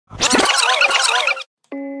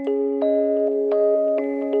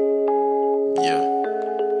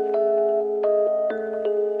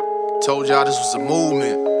Told y'all this was a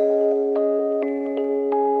movement.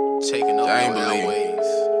 Taking over our ways.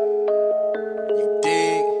 You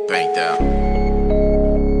dig? Banked out.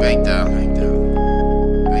 Banked out. Banked out.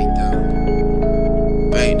 Banked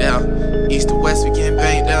out. Banked out. East to west, we getting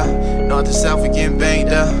banked out. North to south, we getting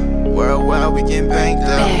banked out. Worldwide, we getting banked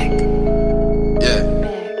out. Yeah.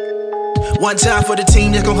 One time for the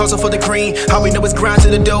team that's gon' hustle for the cream. All we know is grind till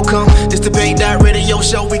the dough come. This the Bank Dot Radio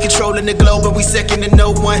Show. We controlling the globe, but we second to no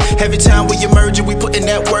one. Every time we emerge, we putting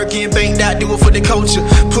that work in. Bank Dot do it for the culture,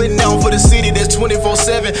 putting on for the city that's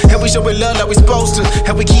 24/7. And we showing love like we supposed to.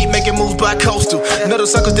 And we keep making moves by coastal. Know those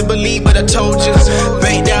suckers didn't believe, but I told you.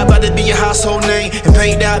 Bank Dot about to be a household name. And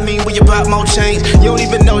Bank Dot mean we about more change. You don't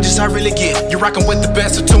even know just how I really get. You're rocking with the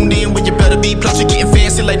best, so tune in when you better be. Plus we getting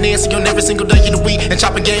fancy like Nancy on every single day of the week. And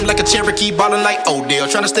chopping game like a Cherokee. Ballin' like Odell,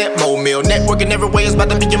 tryna step more meal. Networking every way is about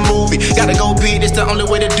to be a movie. Gotta go big, this the only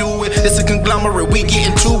way to do it. This a conglomerate, we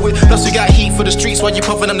getting to it. Plus we got heat for the streets while you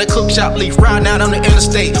puffin' on the cook shop leaf. Riding out on the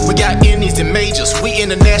interstate, we got indies and majors. We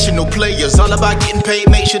international players, all about getting paid.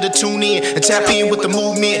 Make sure to tune in and tap in with the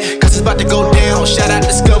movement, cause it's about to go down. Shout out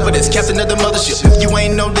Discover, this captain of the mothership. If you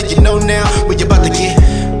ain't know, then you know now. We about to get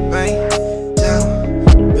bang.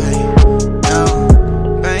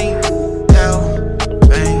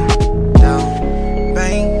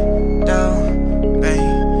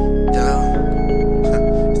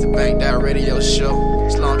 Show.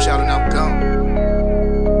 Slow, I'm shouting out, go.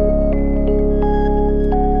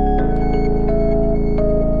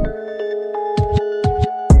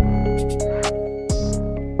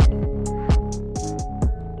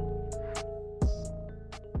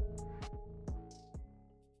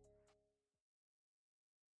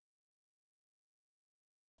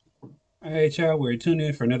 All right, y'all, we're tuning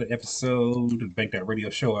in for another episode of the Bank That Radio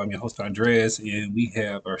Show. I'm your host, Andres, and we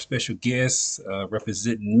have our special guest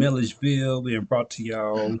representing Milledgeville, being brought to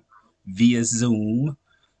y'all via Zoom,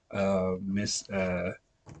 Miss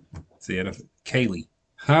Kaylee.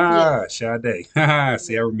 Sade.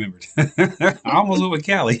 See, I remembered. I almost went with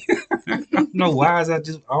Callie. I don't know why. I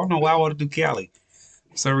don't know why I want to do Callie.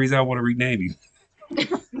 For some reason, I want to rename you.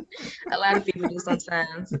 A lot of people do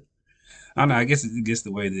sometimes. I don't know. I guess it's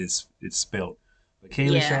the way that it's spelled. But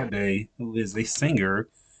Kaylee Sade, who is a singer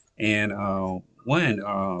and one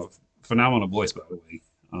phenomenal voice, by the way.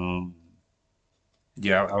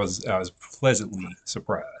 I was pleasantly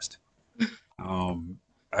surprised.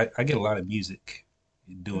 I get a lot of music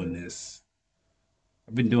doing this.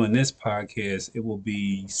 I've been doing this podcast. It will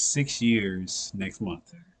be 6 years next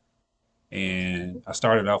month, and I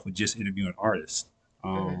started off with just interviewing artists.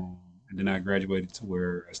 And then I graduated to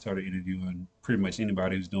where I started interviewing pretty much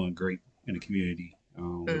anybody who's doing great in the community,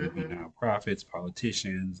 whether it be nonprofits,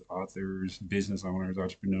 politicians, authors, business owners,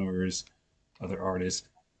 entrepreneurs, other artists,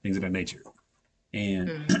 things of that nature.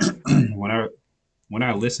 And when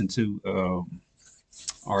I listen to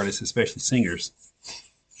artists, especially singers,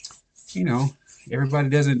 everybody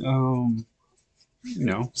doesn't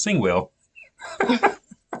sing well.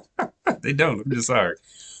 They don't. I'm just sorry,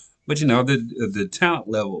 but the talent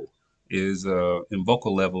level is and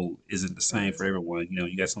vocal level isn't the same for everyone.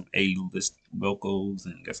 You got some A-list vocals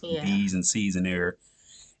and you got some B's and C's in there,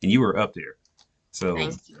 and you were up there. So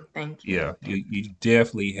thank you. Yeah, you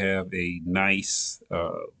definitely have a nice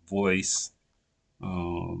voice.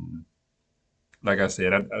 Like I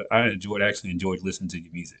said, I actually enjoyed listening to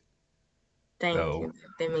your music. Thank you.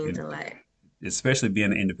 That means a lot. Especially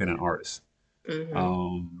being an independent artist.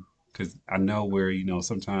 Because I know where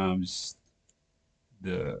sometimes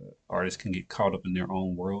the artists can get caught up in their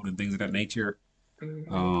own world and things of that nature.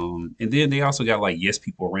 And then they also got like yes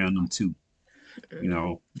people around them too,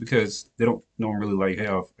 because they don't really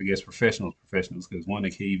have, I guess, professionals because one, they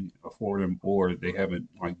can't even afford them, or they haven't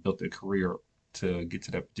like built their career to get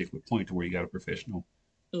to that particular point to where you got a professional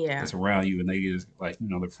that's around you, and they just like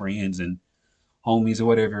their friends and homies or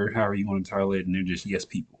whatever, however you want to title it, and they're just yes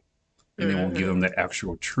people, and they won't give them the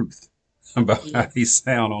actual truth about how they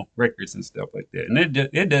sound on records and stuff like that. And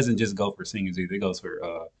it doesn't just go for singers either. It goes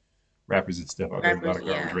for rappers and stuff out there. A lot of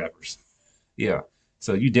garbage rappers. Yeah.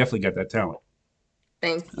 So you definitely got that talent.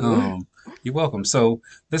 Thank you. You're welcome. So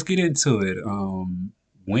let's get into it.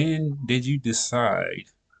 When did you decide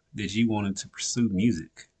that you wanted to pursue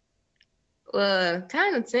music? Well,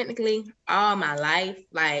 kind of technically all my life,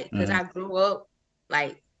 like, because I grew up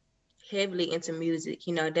like heavily into music.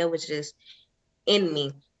 That was just in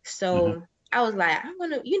me. So I was like, I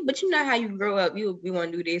want to, but how you grow up, you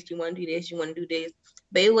want to do this, you want to do this, you want to do this.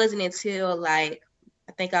 But it wasn't until like,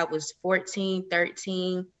 I think I was 14,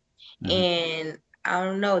 13, and I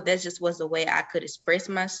don't know, that just was the way I could express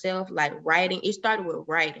myself. Like writing, it started with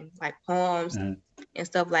writing, like poems and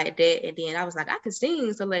stuff like that. And then I was like, I could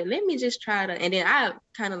sing, so like let me just try to. And then I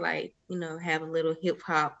kind of like, you know, have a little hip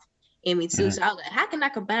hop in me too. So I was like, how can I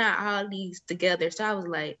combine all these together? So I was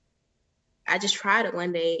like, I just tried it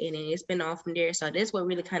one day, and then it's been on from there. So that's what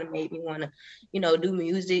really kind of made me want to, you know, do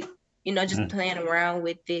music, you know, just playing around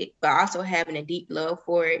with it, but also having a deep love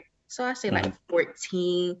for it. So I say like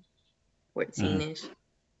 14-ish.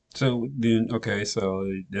 So then, okay,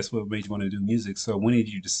 so that's what made you want to do music. So when did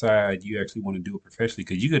you decide you actually want to do it professionally?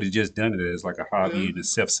 Because you could have just done it as like a hobby and a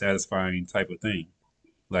self-satisfying type of thing.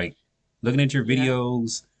 Like looking at your Yeah.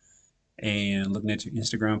 videos and looking at your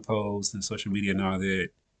Instagram posts and social media and all that,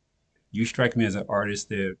 you strike me as an artist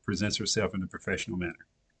that presents herself in a professional manner.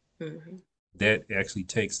 hmm That actually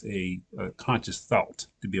takes a conscious thought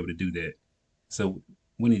to be able to do that. So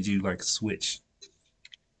when did you like switch?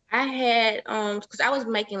 I had because I was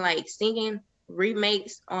making like singing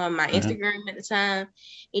remakes on my hmm Instagram at the time,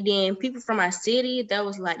 and then people from my city that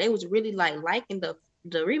was like they was really like liking the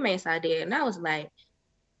remakes I did, and I was like,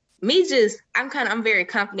 I'm very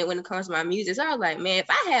confident when it comes to my music. So I was like, man, if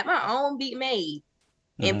I had my own beat made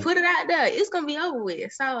and hmm put it out there, it's gonna be over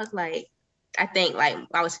with. So I was like, I think like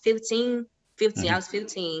I was 15, hmm I was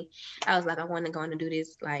 15. I was like, I want to go and do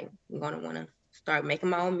this. Like, I'm gonna want to start making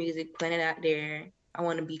my own music, putting it out there. I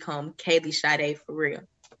want to become Kaylee Sade for real.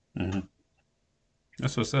 hmm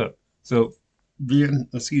That's what's up. So being,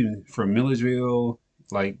 excuse me, from Milledgeville,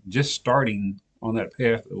 like just starting on that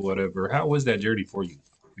path or whatever, how was that journey for you?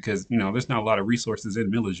 Because, you know, there's not a lot of resources in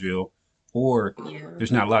Milledgeville, or Yeah.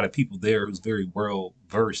 there's not a lot of people there who's very well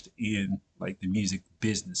versed in like the music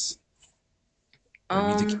business or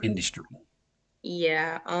music Um. industry.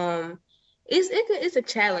 Yeah. It's a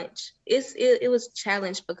challenge. It was a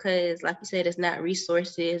challenge because, like you said, it's not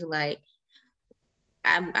resources. Like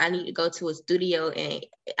I need to go to a studio, and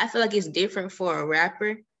I feel like it's different for a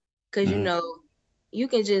rapper because you hmm know you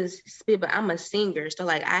can just spit, but I'm a singer, so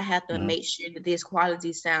like I have to hmm make sure that this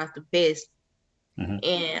quality sounds the best. hmm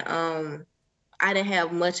And I didn't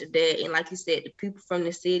have much of that, and like you said, the people from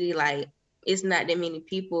the city, like it's not that many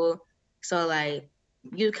people, so like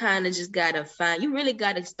you kind of just gotta find. You really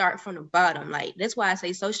gotta start from the bottom. Like that's why I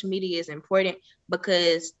say social media is important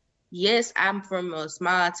because yes, I'm from a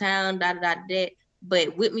small town, da da da da.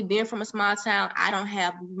 But with me being from a small town, I don't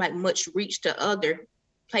have like much reach to other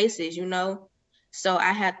places, you know. So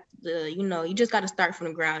I have to, you know, you just got to start from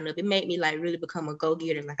the ground up. It made me like really become a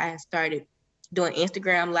go-getter. Like I had started doing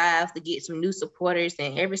Instagram live to get some new supporters,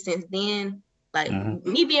 and ever since then, like hmm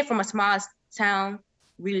me being from a small town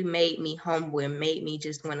really made me humble and made me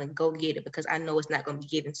just want to go get it because I know it's not going to be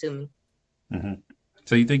given to me. hmm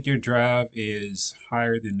So you think your drive is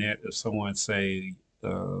higher than that of someone, say,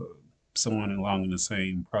 uh, someone along in the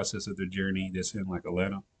same process of their journey that's in like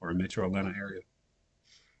Atlanta or Metro Atlanta area?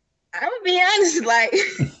 I'm gonna be honest, like,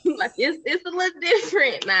 like it's a little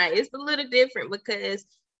different. Nah, it's a little different because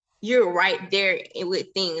you're right there with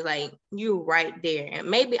things like you're right there, and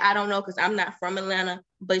maybe I don't know because I'm not from Atlanta,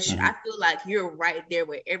 but hmm I feel like you're right there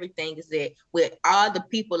where everything is at with all the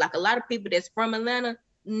people. Like a lot of people that's from Atlanta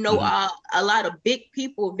know hmm a lot of big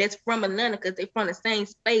people that's from Atlanta because they're from the same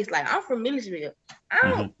space. Like I'm from Milledgeville. I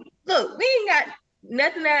don't hmm look. We ain't got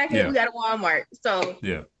nothing out here. Yeah, We got a Walmart, so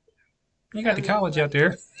yeah. You got I the mean, college out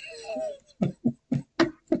there.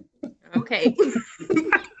 okay.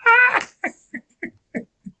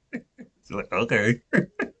 It's like, okay.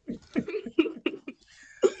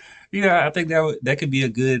 I think that could be a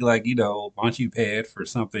good like, launching pad for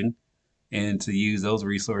something and to use those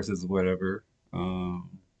resources or whatever.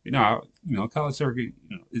 College circuit,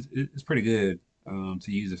 it's pretty good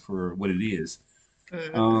to use it for what it is.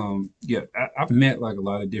 Mhm. Yeah, I've met like a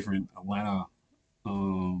lot of different Atlanta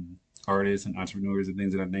artists and entrepreneurs and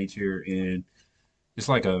things of that nature, and it's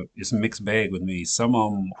a mixed bag with me. Some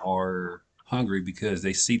of them are hungry because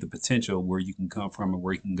they see the potential where you can come from and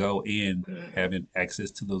where you can go, and Mhm. having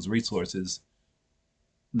access to those resources.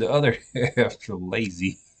 The other half are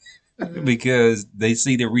lazy Mhm. because they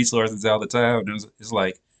see the resources all the time. And it's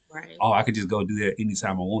like, Right. oh, I could just go do that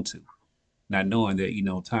anytime I want to, not knowing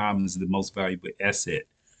that time is the most valuable asset.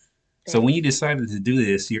 So when you Thanks. decided to do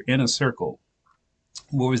this, you're in a circle.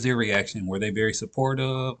 What was their reaction? Were they very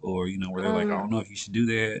supportive, or were they like, I don't Um, know if you should do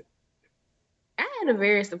that? I had a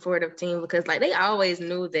very supportive team because like they always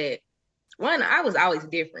knew that one, I was always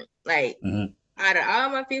different. Like hmm out of all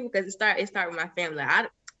my people, because it started with my family.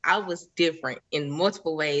 I was different in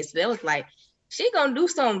multiple ways. So they was like, she gonna do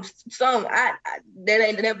some that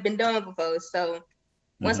ain't never been done before. So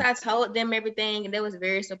once I told them everything, and they was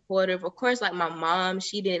very supportive. Of course, like my mom,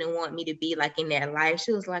 she didn't want me to be like in that life.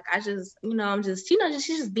 She was like, I just, I'm just, she's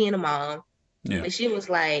just being a mom. Yeah. But she was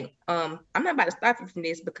like, I'm not about to stop you from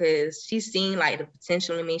this, because she's seen like the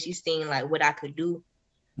potential in me. She's seen like what I could do.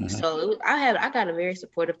 So I got a very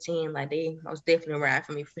supportive team. Like they most definitely around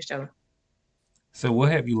for me for sure. So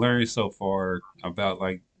what have you learned so far about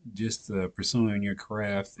like just pursuing your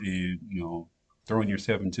craft and, throwing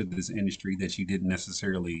yourself into this industry that you didn't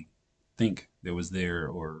necessarily think that was there,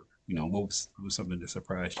 or, what was something that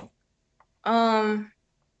surprised you?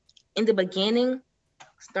 In the beginning,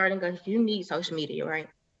 starting because you need social media, right?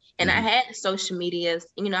 And I had social medias,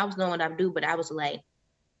 I was doing what I do, but I was like,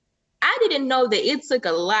 I didn't know that it took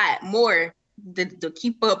a lot more to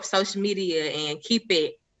keep up social media and keep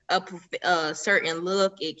it up a certain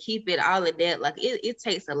look and keep it all of that. Like it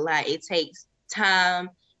takes a lot. It takes time.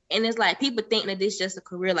 And it's like people think that this is just a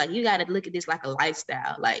career. Like you got to look at this like a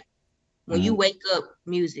lifestyle. Like when you wake up,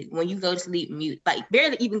 music. When you go to sleep, music. Like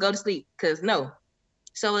barely even go to sleep, because no.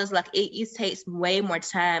 So it's like it takes way more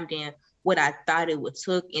time than what I thought it would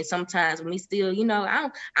took. And sometimes when we still,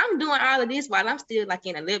 I'm doing all of this while I'm still like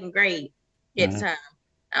in 11th grade at the time.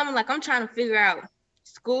 I'm trying to figure out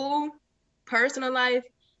school, personal life,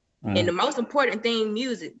 and the most important thing,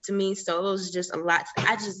 music to me. So it was just a lot.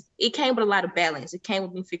 It came with a lot of balance. It came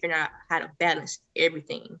with me figuring out how to balance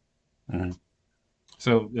everything.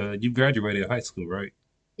 So you graduated high school, right?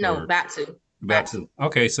 No, Or about to. about to.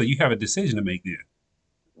 Okay, so you have a decision to make then.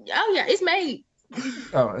 Oh yeah, it's made.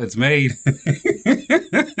 Oh, it's made.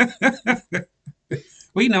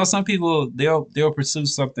 Well, some people they'll pursue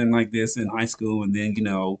something like this in high school, and then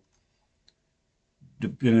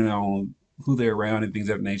depending on who they're around and things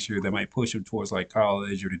of that nature, that might push them towards like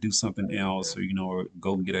college or to do something else, or or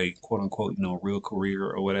go and get a quote unquote real career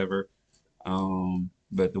or whatever.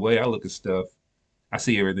 But the way I look at stuff, I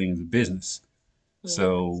see everything as a business. Yeah.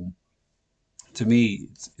 So to me,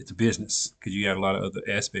 it's a business because you got a lot of other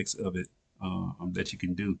aspects of it that you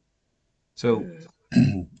can do. So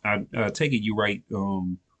I take it you write all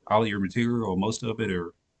of your material or most of it,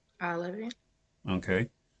 or All of it. okay.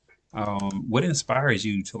 What inspires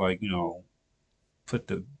you to like put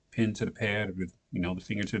the pen to the pad, or the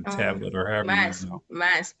finger to the tablet, or however My you know.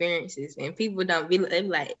 my experiences, and people don't be they be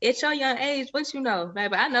like, at your young age, what you know,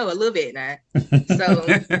 baby? I know a little bit now. So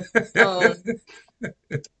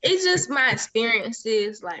it's just my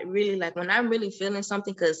experiences, like really, like when I'm really feeling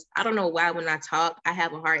something, because I don't know why when I talk, I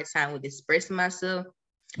have a hard time with expressing myself.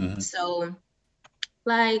 So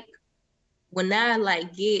like when I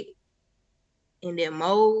like get in that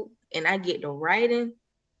mode and I get to writing,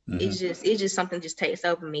 it's just something just takes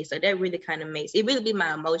over me. So that really kind of makes it really be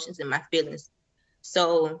my emotions and my feelings.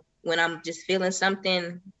 So when I'm just feeling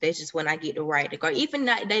something, that's just when I get to write it. Or even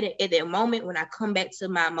not that at that moment when I come back to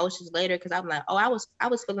my emotions later, because I'm like, oh, I was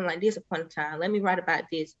feeling like this upon a time. Let me write about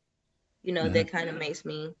this. That kind of makes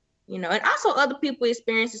me, and also other people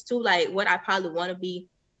experiences too, like what I probably want to be.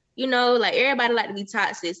 Like everybody like to be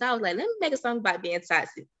toxic. So I was like, let me make a song about being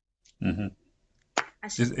toxic.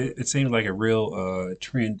 It seems like a real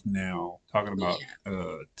trend now, talking about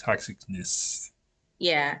toxicness.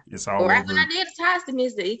 Yeah. It's all right over. when I did the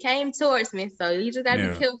toxicness, it came towards me. So you just gotta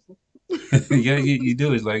be careful. Yeah, you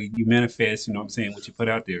do. It's like you manifest, what I'm saying, what you put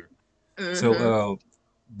out there. So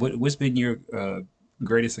what's been your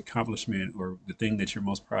greatest accomplishment, or the thing that you're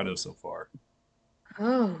most proud of so far?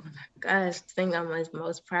 Oh my gosh, the thing I'm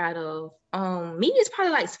most proud of. Me, it's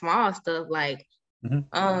probably like small stuff, like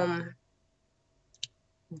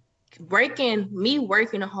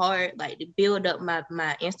working hard, like to build up my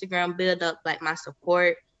Instagram, build up like my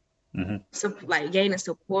support. So like gaining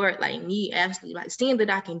support, like me actually like seeing that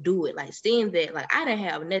I can do it, like seeing that like I didn't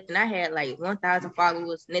have nothing. I had like 1,000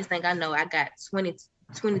 followers. Next thing I know, I got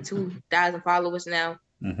 22,000 followers now.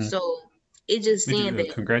 So it just seeing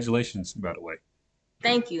that. Congratulations, by the way.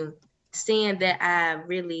 Thank you. Seeing that I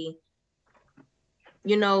really,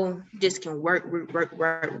 just can work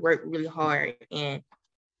really hard, and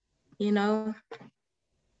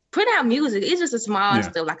put out music. It's just a small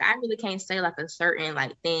stuff. Like I really can't say like a certain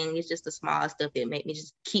like thing. It's just the small stuff that make me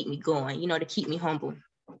just keep me going, to keep me humble.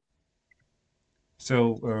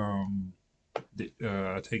 So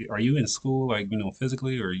I take it, are you in school like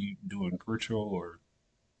physically, or are you doing virtual, or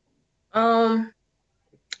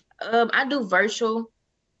I do virtual.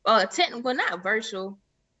 Technical, not virtual.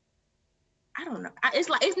 I don't know.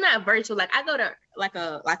 It's not virtual. Like I go to like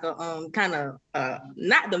a kind of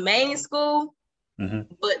not the main school,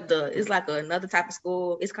 but it's like another type of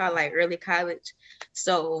school. It's called like early college.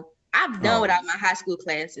 So I've done without my high school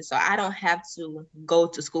classes, so I don't have to go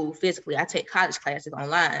to school physically. I take college classes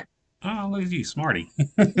online. Oh, look at you, smarty.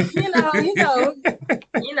 you know,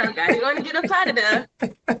 you know, guys, you're gonna get up out of there.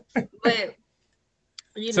 But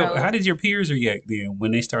you So, know, how did your peers react then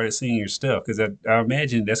when they started seeing your stuff? Because I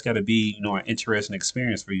imagine that's got to be, an interesting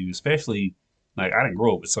experience for you, especially like I didn't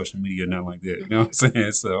grow up with social media or nothing like that. You know what I'm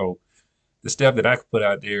saying? So, the stuff that I could put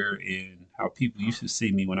out there and how people used to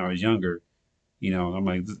see me when I was younger, I'm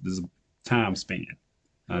like, there's a time span,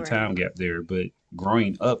 a right. time gap there. But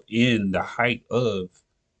growing up in the height of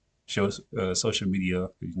social media,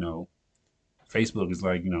 Facebook is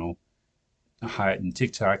like, hot and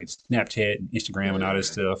TikTok and Snapchat and Instagram and all this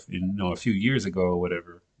Mm-hmm. stuff. And a few years ago or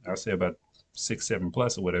whatever, I'll say about 6, 7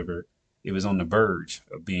 plus or whatever, it was on the verge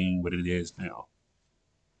of being what it is now.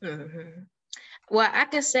 Mm-hmm. Well, I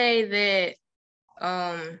can say that,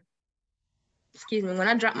 excuse me, when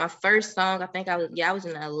I dropped my first song, I think I was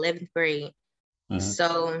in the 11th grade. Mm-hmm.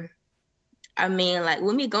 So, I mean, like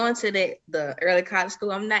when me going to the early college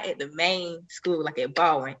school, I'm not at the main school, like at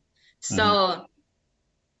Baldwin. Mm-hmm. So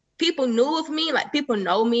people knew of me, like people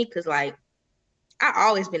know me, because like I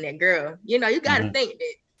always been that girl. You got to Mm-hmm. think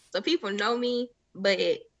that. So people know me, but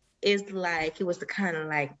it's like it was the kind of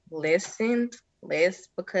like lessened less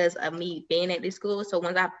because of me being at this school. So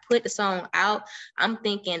once I put the song out, I'm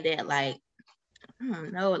thinking that like, I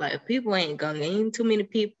don't know, like people ain't too many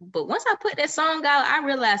people. But once I put that song out, I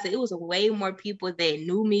realized that it was way more people that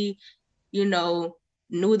knew me, you know,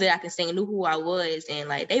 knew that I could sing, knew who I was. And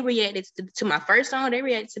like they reacted to my first song, they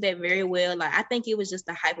reacted to that very well. Like I think it was just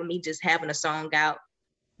the hype of me just having a song out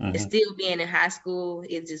and Mm-hmm. still being in high school.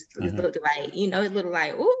 It Mm-hmm. looked like, it looked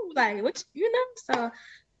like, ooh, like what, so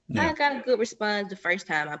Yeah, I got a good response the first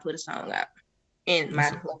time I put a song out in my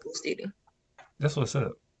that's local city. that's what's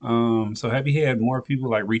up. So have you had more people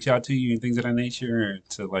like reach out to you and things of that nature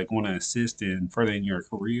to like want to assist in furthering your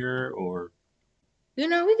career or? We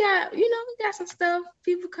got some stuff.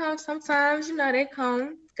 People come sometimes, they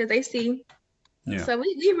come because they see. Yeah. So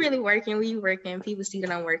we really working. We working. People see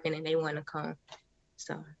that I'm working and they want to come.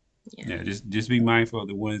 So yeah. Yeah, just be mindful of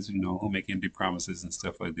the ones who make empty promises and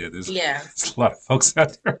stuff like that. There's, Yeah. there's a lot of folks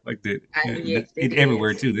out there like that, and Yes, it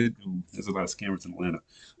everywhere is. too. There's a lot of scammers in Atlanta.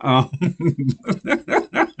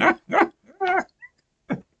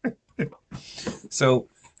 So,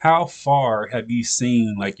 how far have you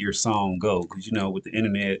seen like your song go? Because with the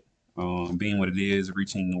internet being what it is,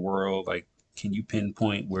 reaching the world, like, can you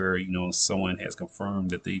pinpoint where someone has confirmed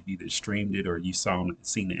that they've either streamed it or you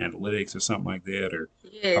seen the analytics or something like that, or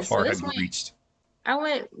how Yes. So far have it's you when reached? I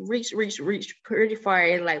went reach pretty far.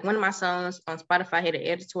 And like one of my songs on Spotify had an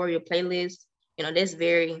editorial playlist. That's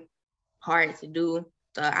very hard to do.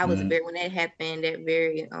 So I was Mm-hmm. very when that happened,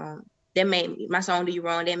 that made me, my song "Do You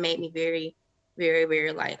Wrong," that made me very, very,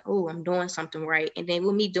 very like, oh, I'm doing something right. And then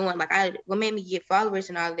with me doing what made me get followers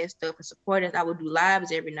and all that stuff and supporters, I would do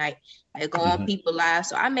lives every night, like go on Mm-hmm. people live.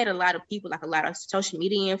 So I met a lot of people, like a lot of social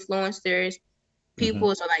media influencers, Mm-hmm.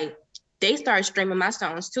 people. So like they started streaming my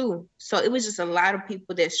songs too. So it was just a lot of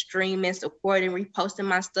people that streaming, supporting, reposting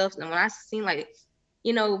my stuff. And when I seen like,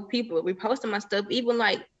 people reposting my stuff, even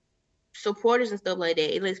like supporters and stuff like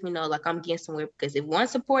that, it lets me know like I'm getting somewhere because if one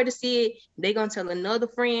supporter see it, they're gonna tell another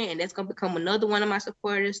friend and that's gonna become another one of my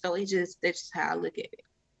supporters. So that's just how I look at it.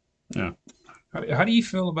 Yeah. How do you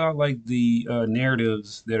feel about like the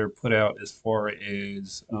narratives that are put out as far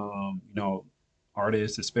as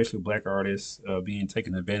artists, especially black artists, being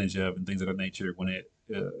taken advantage of and things of that nature when it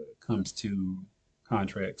comes to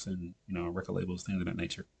contracts and record labels, things of that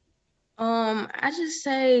nature? I just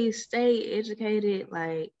say stay educated,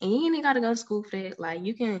 like, and you ain't gotta go to school for that. Like,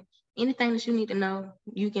 you can anything that you need to know,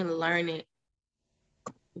 you can learn it.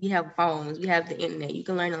 We have phones, we have the internet, you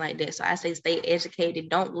can learn it like that. So I say stay educated.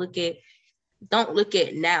 Don't look at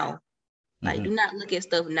now. Like, Mm-hmm. do not look at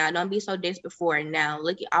stuff now. Don't be so desperate for it now.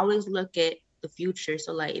 Always look at the future.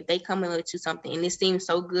 So like, if they come in to something and it seems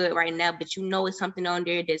so good right now, but it's something on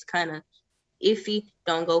there that's kind of iffy,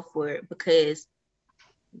 don't go for it because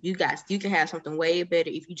you can have something way better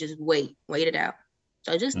if you just wait it out.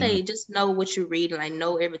 So Mm-hmm. just know what you're reading, like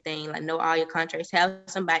know everything, like know all your contracts. Have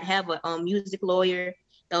a music lawyer.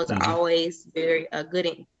 Those are Mm-hmm. always very a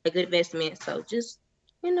good investment. So just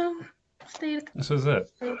you know, stay That's what's up.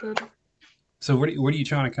 stay good. So what are you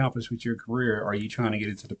trying to accomplish with your career? Are you trying to get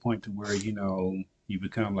it to the point to where you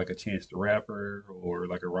become like a Chance the Rapper or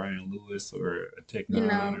like a Ryan Lewis or a Tech You Nine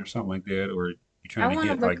know, or something like that, or you I trying to want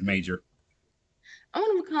to hit bec- like major? I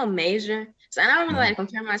want to become major. So I don't really Mm-hmm. like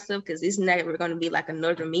compare myself because it's never going to be like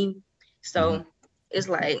another me. Mm-hmm. So it's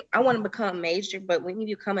like I want to become major, but when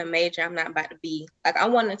you become a major, I'm not about to be like I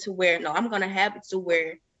want it to where no, I'm gonna have it to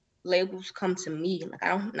where labels come to me. Like I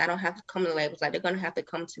don't have to come to labels. Like they're gonna have to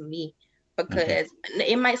come to me because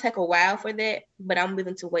it might take a while for that, but I'm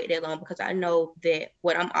willing to wait that long because I know that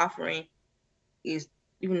what I'm offering is,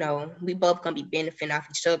 we both gonna be benefiting off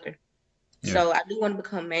each other. Yeah. So I do want to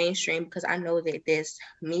become mainstream because I know that that's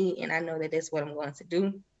me and I know that that's what I'm going to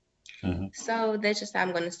do. So that's just how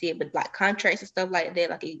I'm going to see it. But like contracts and stuff like that,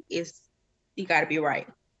 like you got to be right.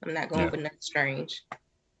 I'm not going for nothing strange.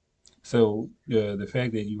 So the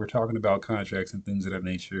fact that you were talking about contracts and things of that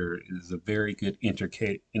nature is a very good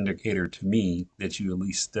indicator to me that you at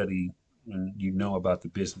least study and you know about the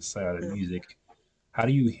business side of music. How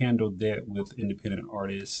do you handle that with independent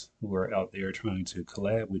artists who are out there trying to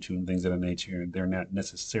collab with you and things of that nature, and they're not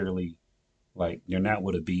necessarily like they're not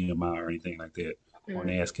with a BMI or anything like that, or an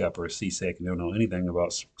ASCAP or a CSEC, and they don't know anything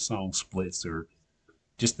about song splits or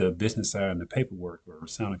just the business side and the paperwork or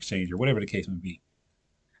sound exchange or whatever the case may be?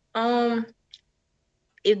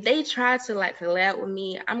 If they try to like collab with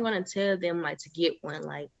me, I'm gonna tell them like to get one.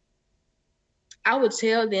 Like I would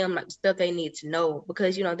tell them like stuff they need to know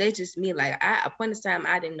because they're just me. Like at a point in time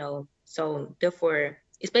I didn't know, so therefore,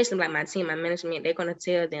 especially like my team, my management, they're gonna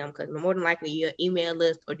tell them because more than likely your email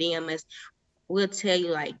us or DM us, we'll tell you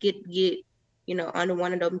like get under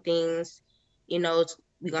one of those things. We're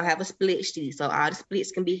gonna have a split sheet, so all the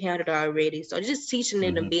splits can be handled already. So just teaching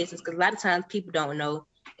them the business because a lot of times people don't know,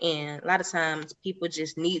 and a lot of times people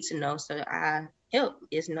just need to know. So I help.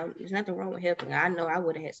 There's nothing wrong with helping. I know I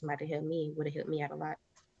would have had somebody help me. Would have helped me out a lot.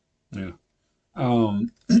 Yeah.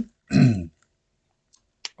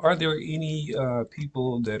 Are there any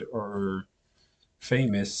people that are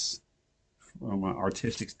famous from an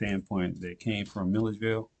artistic standpoint that came from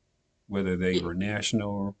Milledgeville, whether they were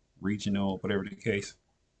national, regional, whatever the case?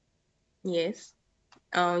 Yes.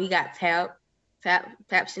 You got Pap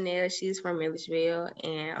Chanel. She's from Milledgeville,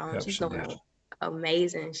 and she's doing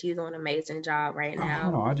amazing. She's doing an amazing job right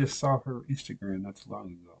now. Hold on, I just saw her Instagram not too long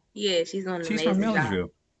ago. Yeah, she's doing an She's amazing from Milledgeville.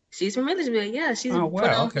 job. She's from Milledgeville. Yeah, she's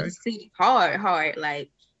putting on hard,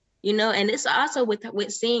 like and it's also with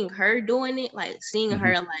seeing her doing it, like seeing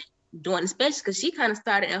her like doing, especially because she kind of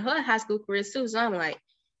started in her high school career too. So I'm like,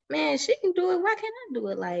 man, she can do it. Why can't I do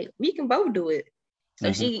it? Like we can both do it.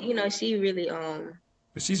 So she really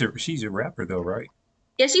But she's a rapper though, right?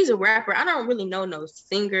 Yeah, she's a rapper. I don't really know no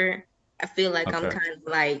singer. I feel like I'm kind of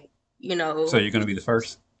like So you're gonna be the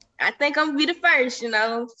first? I think I'm gonna be the first,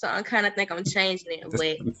 So I kind of think I'm changing it,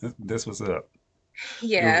 but that's what's up.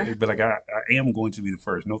 Yeah. But like I am going to be the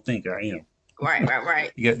first. No, think I am.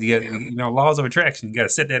 Right. You got laws of attraction. You got to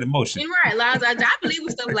set that in motion. Right, laws. I believe in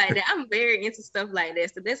stuff like that. I'm very into stuff like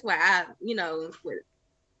that. So that's why I,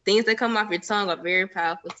 things that come off your tongue are very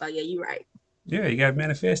powerful. So yeah, you're right. Yeah, you got to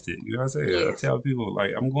manifest it. You know what I'm saying? Yes. I tell people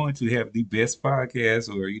like I'm going to have the best podcast,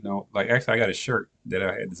 or like actually I got a shirt that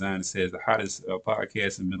I had designed that says the hottest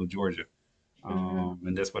podcast in Middle Georgia.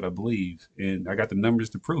 And that's what I believe, and I got the numbers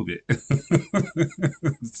to prove it.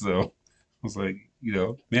 So I was like,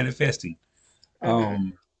 manifesting.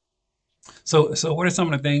 So what are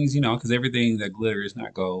some of the things, because everything that glitters is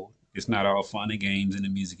not gold. It's not all fun and games in the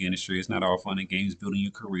music industry. It's not all fun and games building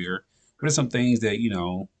your career. What are some things that you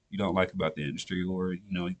don't like about the industry, or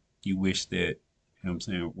you wish that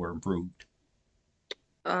were improved?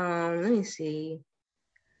 Let me see.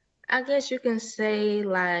 I guess you can say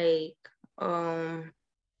like the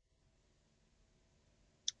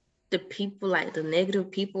people, like the negative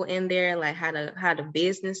people in there, like how the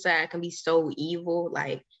business side can be so evil,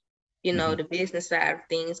 like the business side of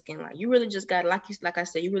things can, like, you really just gotta, like I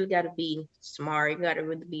said, you really gotta be smart. You gotta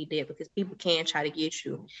really be there because people can try to get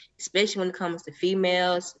you, especially when it comes to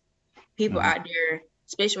females. People out there,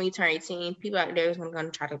 especially when you turn 18, people out there is gonna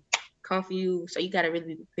try to come for you. So you gotta really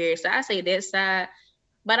be prepared. So I say that side,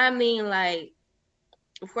 but I mean, like,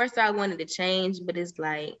 of course I wanted to change, but it's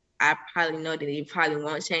like I probably know that it probably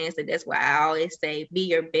won't change. So that's why I always say, be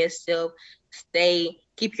your best self.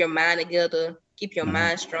 Keep your mind together. Keep your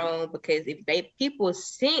mind strong, because if people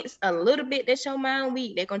sense a little bit that your mind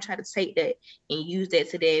weak, they're gonna try to take that and use that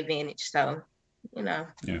to their advantage. So, Yeah.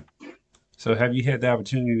 So have you had the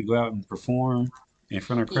opportunity to go out and perform in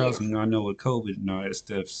front of crowds? Yes. I know with COVID and all that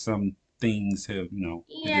stuff, some things have,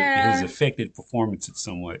 it has affected performances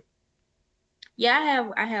somewhat. Yeah,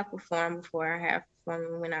 I have performed before. I have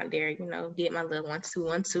performed, went out there, did my little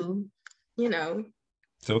 1-2-1-2,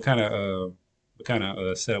 So what kind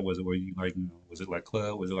of setup was it? Where you like, was it like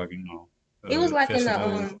club? Was it like, it was like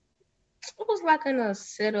festival? it was like in a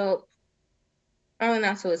setup. I don't know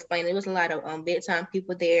how to explain it. It was a lot of big time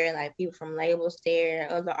people there, like people from labels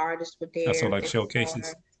there, other artists were there. Also like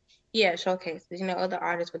showcases. Yeah, showcases. Other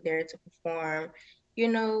artists were there to perform.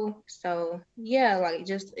 So yeah, like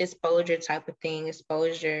just exposure type of thing.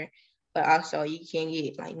 Exposure. but also you can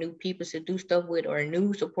get like new people to do stuff with or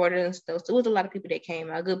new supporters and stuff. So it was a lot of people that came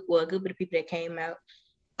out, a good bit of people that came out.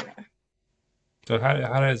 You know. So how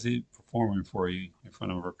does it performing for you in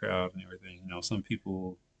front of a crowd and everything? You know, some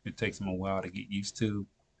people it takes them a while to get used to.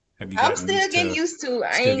 Have you I'm gotten still used getting to used to.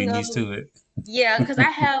 I still ain't getting gonna. used to it? Yeah, because I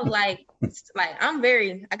have like I'm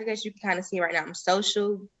very. I guess you can kind of see right now. I'm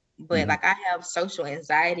social, but Hmm. like I have social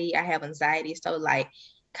anxiety. I have anxiety. So like,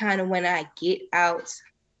 kind of when I get out,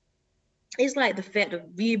 it's like the fact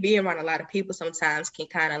of being around a lot of people sometimes can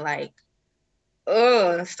kind of like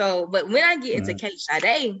so but when I get into Hmm. Kelly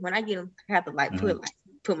Sade, when I get have to Hmm.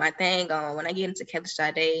 put my thing on, when I get into Kelly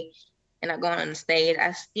Sade and I go on the stage,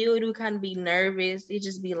 I still do kind of be nervous. It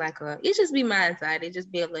just be my anxiety, it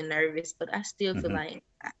just be a little nervous, but I still feel Hmm. like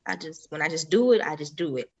I just when I just do it, I just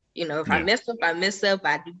do it. You know, if I Yeah, mess up, I mess up.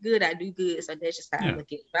 I do good, I do good. So that's just how I yeah.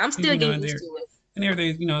 look at it. But I'm still You know, getting and used there to it. and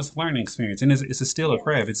everything, you know, it's a learning experience, and it's a still a Yeah,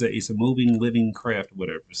 craft. It's a moving, living craft,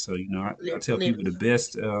 whatever. So you know, I tell people literally. the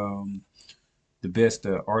best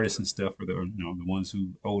artists and stuff are the you know the ones who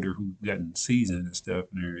older who gotten seasoned and stuff,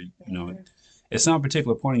 and they're you know at some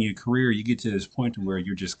particular point in your career you get to this point to where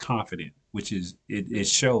you're just confident, which is it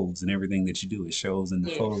shows in everything that you do. It shows in the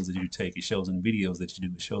photos Yes. that you take. It shows in the videos that you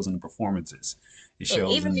do. It shows in the performances. It And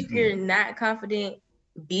shows even in if you know you're not confident,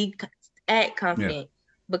 be act yeah. confident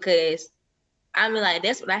because I mean, like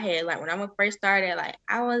that's what I had. Like when I first started, like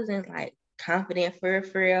I wasn't like confident for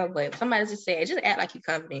real. But somebody just said, just act like you're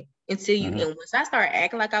confident until you. Hmm. And once I started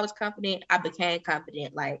acting like I was confident, I became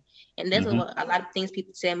confident. Like, and that's Hmm. what a lot of things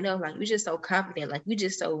people tell me. They was like, "You just so confident. Like you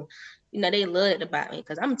just so." You know, they love it about me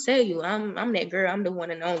because I'm gonna tell you, I'm that girl. I'm the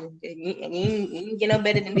one and only. You ain't get no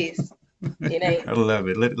better than this. It I love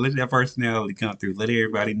it. Let that personality come through. Let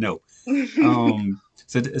everybody know. ain't.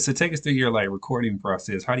 So take us through your like recording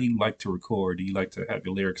process. How do you like to record? Do you like to have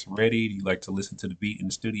your lyrics ready? Do you like to listen to the beat in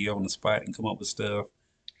the studio on the spot and come up with stuff?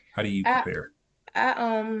 How do you I prepare?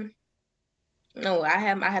 I no, I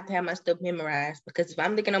have to have my stuff memorized because if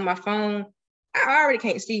I'm looking on my phone, I already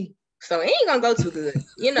can't see. So it ain't gonna go too good.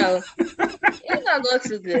 You know, it ain't gonna go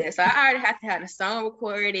too good. So I already have to have the song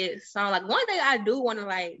recorded. Song like one thing I do want to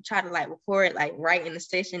like try to like record like right in the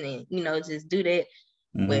session and just do that.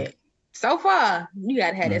 Hmm. But so far, you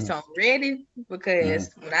gotta have that Hmm. song ready Hmm. because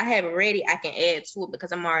when I have it ready, I can add to it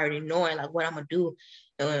because I'm already knowing like what I'm gonna do.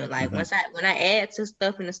 And like Hmm. when I add to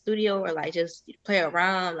stuff in the studio or like just play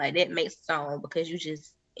around, like that makes a song because you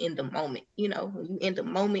just in the moment. You know, when you in the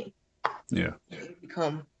moment, Yeah. you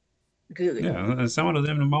become good. Yeah. And some of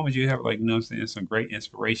them, the moments you have, like, you know what I'm saying, some great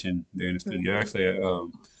inspiration there in the studio. Mhm.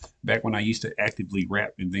 Actually, back when I used to actively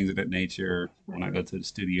rap and things of that nature, when I go to the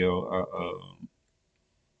studio,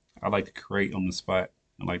 I like to create on the spot.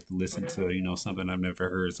 I like to listen to, you know, something I've never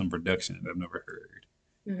heard, some production that I've never heard,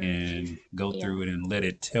 Mhm. and go Yeah. through it and let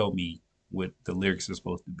it tell me what the lyrics are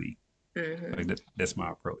supposed to be. Like Hmm. that's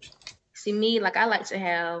my approach. See me, like I like to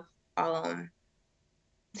have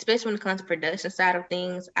especially when it comes to production side of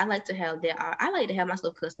things, I like to have that. I like to have my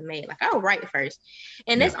stuff custom made. Like I'll write first,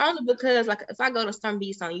 and Yeah. that's only because like if I go to some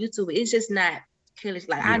beats on YouTube, it's just not clear.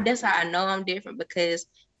 Like Yeah. that's how I know I'm different because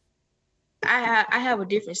I have a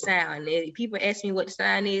different sound. And if people ask me what the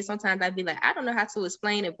sound is, sometimes I'd be like, I don't know how to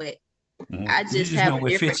explain it, but Hmm. I You just just have know a what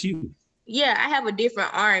different. fits you. Yeah, I have a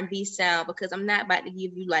different R&B sound because I'm not about to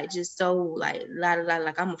give you like just so like la la la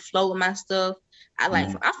like I'm gonna flow with my stuff.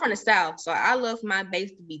 Hmm. I'm from the South, so I love my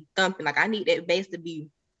bass to be thumping. Like I need that bass to be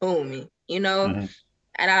booming, Hmm.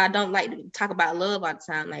 And I don't like to talk about love all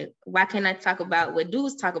the time. Like why can't I talk about what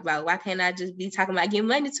dudes talk about? Why can't I just be talking about getting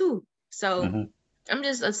money too? So Hmm. I'm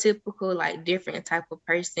just a typical like different type of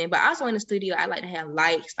person. But also in the studio, I like to have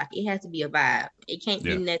lights. Like it has to be a vibe. It can't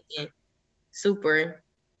be Yeah. nothing super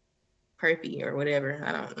perpy or whatever.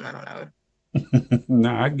 I don't know.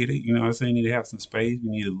 No, I get it. You know, what I'm saying you need to have some space.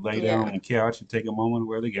 You need to lay down Yeah. on the couch and take a moment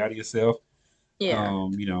where they got yourself. Yeah.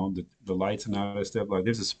 You know, the lights and all that stuff. Like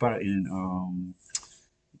there's a spot in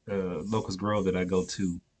Locust Grove that I go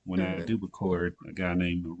to when I do Mm-hmm. record. A guy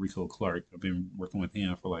named Rico Clark. I've been working with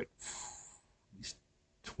him for like at least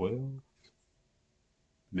 12,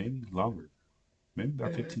 maybe longer, maybe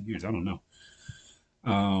about Mm-hmm. 15 years. I don't know.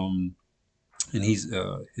 Um, and he's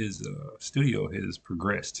his studio has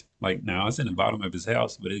progressed. Like now, it's in the bottom of his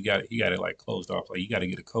house, but he got it like closed off. Like you got to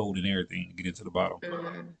get a code and everything to get into the bottom.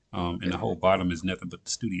 And the whole Mm-hmm. bottom is nothing but the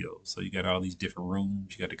studio. So you got all these different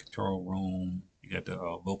rooms. You got the control room. You got the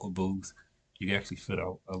vocal booth. You can actually fit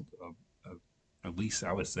at least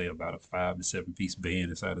I would say about a 5 to 7 piece band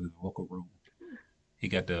inside of the vocal room. He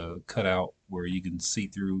got the cutout where you can see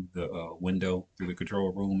through the window through the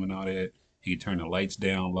control room and all that. He can turn the lights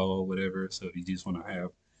down low or whatever. So if you just want to have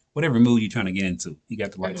whatever mood you're trying to get into. He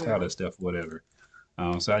got the lifestyle, Mm-hmm. that stuff, whatever.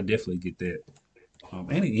 So I definitely get that.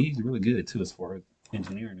 And he's really good too as far as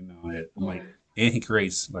engineering and all that. I'm like, Yeah. and he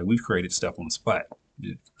creates like we've created stuff on the spot,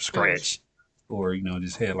 just Mm. scratch, or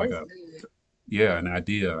just had like That's a good. an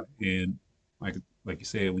idea, and like you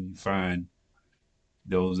said, when you find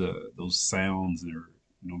those sounds, or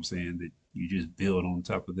what I'm saying, that you just build on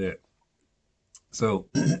top of that. So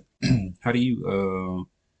how do you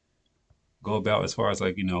go about as far as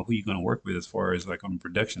like who you're gonna work with as far as like on the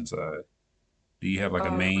production side? Do you have like a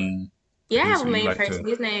Um, main yeah, I have a producer you main like person. to?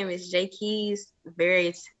 His name is Jay Keys.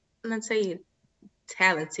 I'm gonna tell you,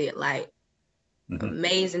 talented, like Hmm.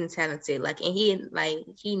 amazing talented. Like, and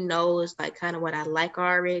he knows like kind of what I like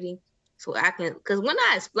already. So I can, cause when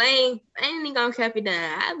I explain, I ain't even gonna cap it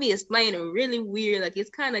down. I be explaining really weird. Like it's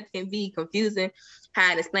kind of can be confusing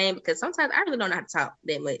how I explain because sometimes I really don't know how to talk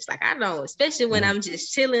that much. Like I don't, especially when Hmm. I'm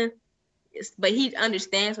just chilling. But he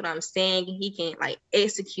understands what I'm saying and he can like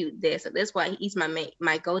execute that. So that's why he's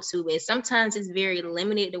my go-to. And sometimes it's very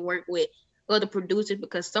limited to work with other producers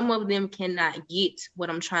because some of them cannot get what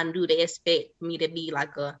I'm trying to do. They expect me to be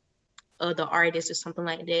like a other artist or something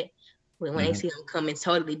like that. But when they Hmm. see I'm coming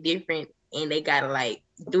totally different and they gotta like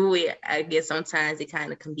do it, I guess sometimes it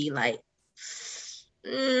kind of can be like,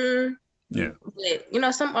 mm, Yeah.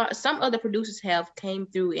 but some other producers have came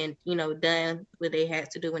through and done what they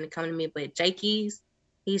had to do when it come to me. But Jay Keys,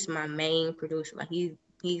 he's my main producer. Like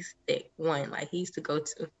he's that one. Like he's the go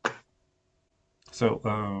to. So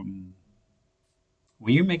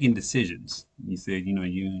when you're making decisions, you said you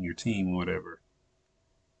and your team or whatever.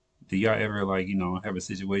 Do y'all ever like have a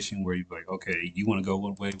situation where you're like, okay, you want to go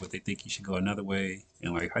one way, but they think you should go another way,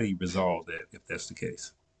 and like how do you resolve that if that's the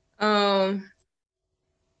case? Um,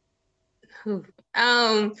 whew,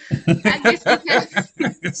 I guess we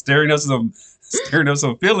can. Stirring up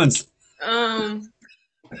some feelings. Um,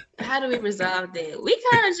 how do we resolve that? We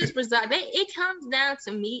kind of just resolve that. It comes down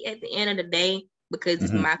to me at the end of the day because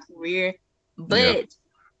it's Hmm. my career. Yeah. But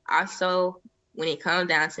also, when it comes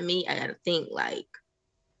down to me, I gotta think like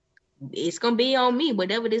it's gonna be on me.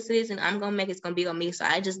 Whatever this is, and I'm gonna make it's gonna be on me. So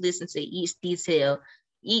I just listen to each detail,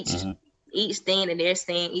 each Hmm. each thing that they're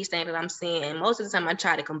saying, each thing that I'm saying. And most of the time, I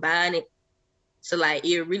try to combine it. So like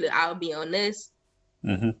it really, I'll be on this.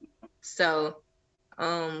 Hmm. So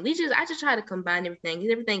I just try to combine everything. 'Cause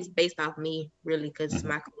everything's based off me, really, because it's Hmm.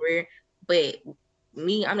 my career. But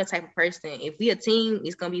me, I'm the type of person. If we a team,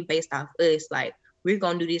 it's gonna be based off us. Like we're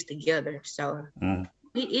gonna do this together. So Hmm.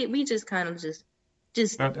 we just kind of just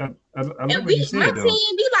I and love what you my said though.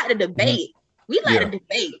 team, we like to Hmm. debate. We like Yeah. to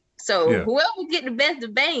debate. So Yeah. whoever get the best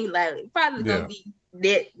debate, like probably gonna Yeah.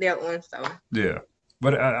 be that one. So Yeah.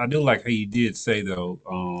 But I do like how you did say though,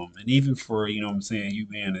 and even for, what I'm saying, you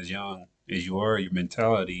being as young as you are, your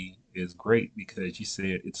mentality is great because you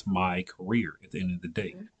said it's my career at the end of the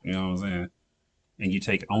day. You know what I'm saying? And you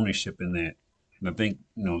take ownership in that. And I think,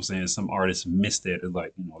 what I'm saying, some artists miss that. It's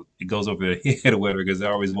like, it goes over their head or whatever because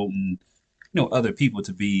they're always voting, other people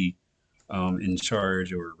to be in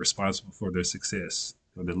charge or responsible for their success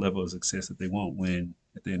or the level of success that they want. When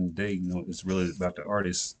at the end of the day, it's really about the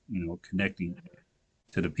artist, connecting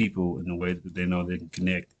to the people in a way that they know they can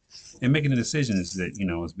connect and making the decisions that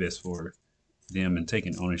is best for them and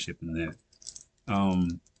taking ownership in that.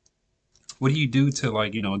 Um, what do you do to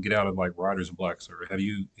like get out of like writer's blocks, or have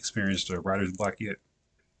you experienced a writer's block yet?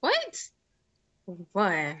 what?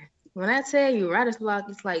 Boy, when I tell you writer's block,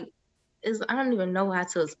 it's like I don't even know how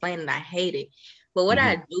to explain it. I hate it. But what Hmm.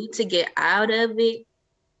 I do to get out of it,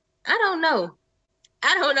 I don't know.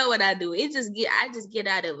 I don't know what I do. I just get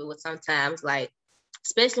out of it with sometimes like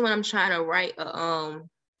especially when I'm trying to write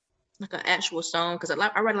like an actual song because I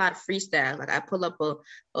write a lot of freestyle. Like I pull up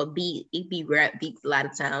a beat, it be rap beats a lot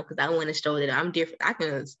of time because I want to show that I'm different. I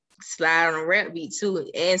can slide on a rap beat too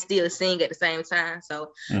and still sing at the same time.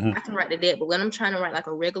 So Hmm. I can write to that. But when I'm trying to write like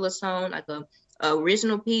a regular song, like a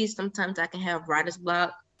original piece, sometimes I can have writer's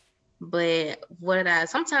block. But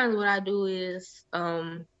sometimes what I do is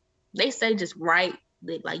they say just write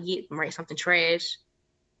write something trash.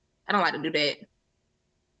 I don't like to do that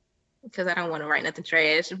because I don't want to write nothing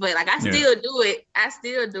trash. But like I Yeah. still do it. I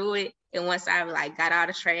still do it. And once I like got all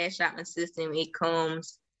the trash out my system, it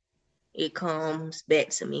comes back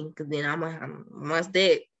to me. Because then I'm once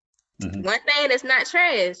that Hmm. one thing that's not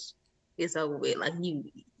trash is over with. Like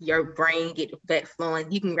your brain get back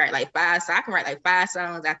flowing. You can write like five. So I can write like 5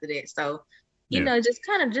 songs after that. So Yeah. just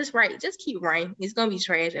kind of just write, just keep writing. It's gonna be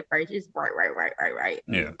trash at first. Just write.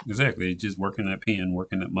 Yeah. Exactly. Just working that pen,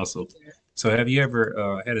 working that muscle. So, have you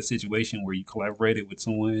ever had a situation where you collaborated with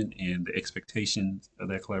someone and the expectations of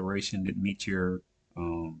that collaboration didn't meet your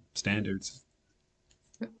standards?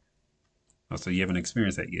 Oh, so you haven't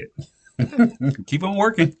experienced that yet. Keep on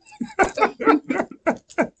working.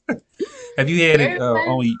 Have you had it Everybody,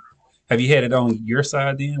 on? Have you had it on your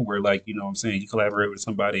side then, where like you know what I'm saying you collaborate with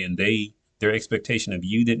somebody and their expectation of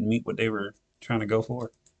you didn't meet what they were trying to go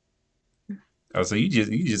for? Oh, so you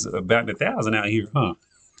just about 1,000 out here, huh?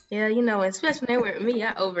 yeah, especially when they were with me,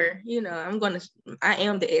 I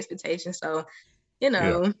am the expectation. So, you Yeah.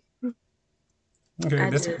 know, Okay, I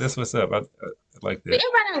that's just, what's up. I like but that.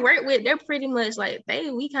 everybody I work with, they're pretty much like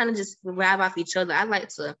we kind of just vibe off each other.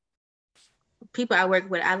 People I work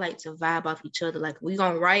with, I like to vibe off each other. Like we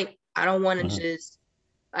gonna write. I don't want to Hmm. just,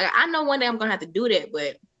 like, I know one day I'm gonna have to do that,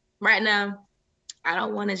 but right now I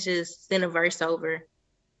don't want to just send a verse over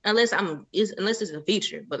unless it's a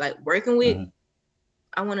feature. But like working with, Hmm.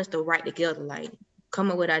 I want us to write together, like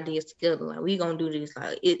come up with ideas together. Like we gonna do this.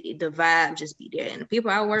 Like the vibe just be there, and the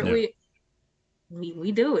people I work Yeah, with,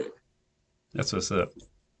 we do it. that's what's up.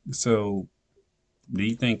 So, do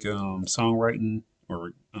you think songwriting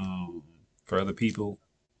or for other people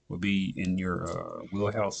would be in your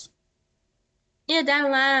wheelhouse? Yeah, down the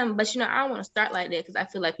line, but I don't want to start like that because I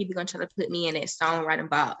feel like people gonna try to put me in that songwriting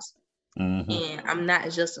box, Hmm. and I'm not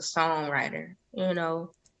just a songwriter.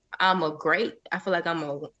 I feel like I'm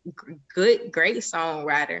a great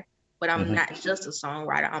songwriter, but I'm Hmm. not just a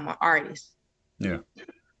songwriter. I'm an artist. Yeah,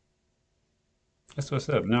 that's what's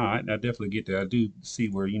up. No, I definitely get that. I do see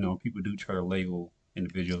where people do try to label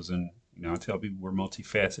individuals, and I tell people we're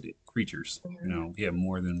multifaceted creatures. We have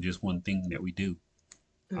more than just one thing that we do.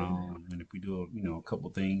 Mhm. And if we do, a couple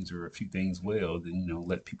things or a few things well, then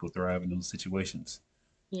let people thrive in those situations.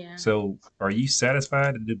 Yeah. So, are you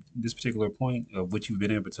satisfied at this particular point of what you've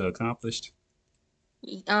been able to accomplish?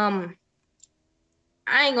 Um,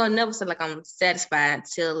 I ain't gonna never say like I'm satisfied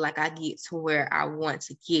until like I get to where I want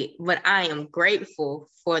to get. But I am grateful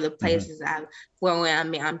for the Hmm. places where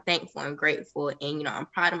I'm in. I'm thankful and grateful, and I'm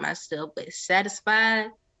proud of myself. But satisfied,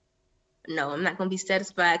 no, I'm not gonna be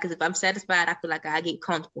satisfied because if I'm satisfied, I feel like I get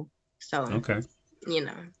comfortable. So, Okay. you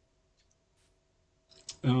know,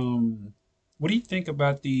 Um, what do you think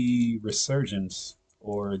about the resurgence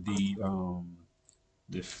or the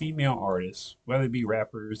female artists, whether it be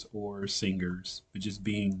rappers or singers, but just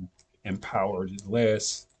being empowered in the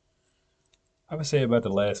last, I would say about the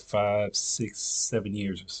last 5, 6, 7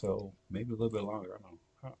 years or so, maybe a little bit longer.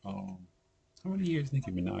 I don't know. How many years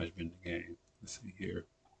Nicki Minaj been in the game? Let's see here.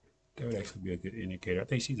 That would actually be a good indicator. I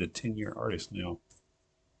think she's a 10-year artist now.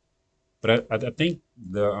 But I think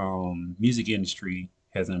the music industry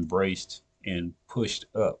has embraced and pushed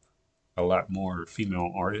up a lot more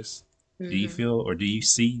female artists. Do you hmm feel or do you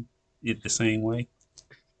see it the same way?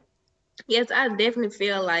 yes, I definitely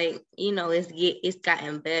feel like it's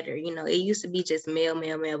gotten better. It used to be just male,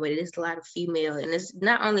 male, male, but it's a lot of female, and it's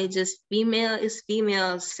not only just female; it's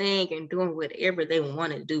females saying and doing whatever they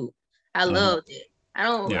want to do. I Hmm. love that. I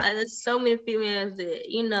don't. Yeah. There's so many females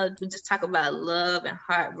that we just talk about love and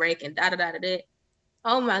heartbreak and da da da da da.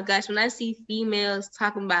 Oh my gosh, when I see females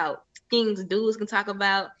talking about things dudes can talk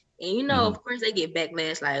about, and Hmm. of course they get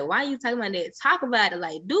backlash, like, why are you talking about that? Talk about it.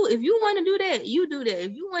 Like, if you want to do that, you do that.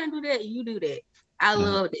 If you want to do that, you do that. I Hmm.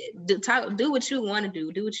 love that. Do what you want to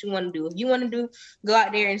do. Do what you want to do. If you want to go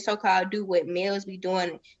out there and so-called do what males be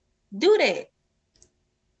doing, do that.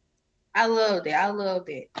 I love that. I love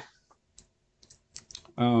that.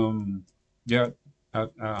 Um, yeah,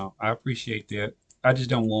 I appreciate that. I just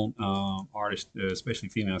don't want artists, especially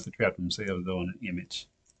females, to trap themselves though in an image.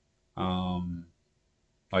 Um,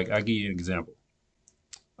 like I give you an example.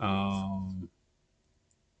 Um,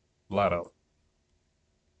 Lotto,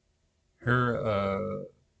 her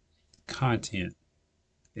content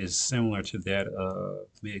is similar to that of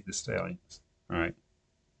Meg The Stallions, right?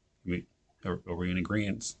 We are we in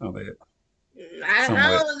agreement on that? I Somewhat.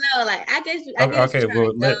 don't know. Like, I Okay, guess you're okay, trying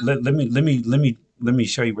well to go. let me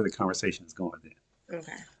show you where the conversation is going then.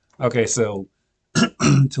 Okay. Okay, so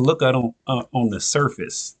to look at on the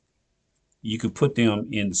surface, you could put them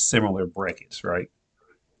in similar brackets, right?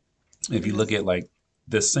 If you look Mm-hmm. at like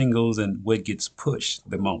the singles and what gets pushed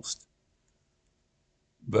the most.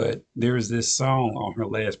 But there's this song on her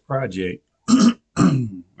last project, or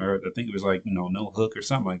I think it was like, No Hook or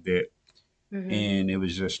something like that. Mm-hmm. And it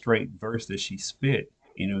was just straight verse that she spit.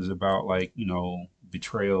 And it was about like,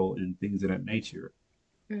 betrayal and things of that nature.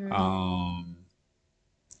 Mm-hmm. Um,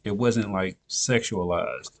 it wasn't like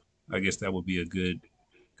sexualized. I guess that would be a good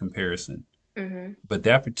comparison. Mm-hmm. But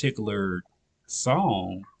that particular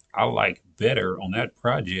song, I like better on that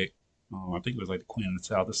project. I think it was like the Queen of the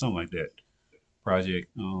South or something like that project.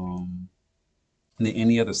 Than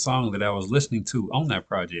any other song that I was listening to on that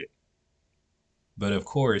project. But of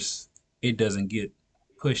course, it doesn't get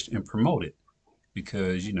pushed and promoted.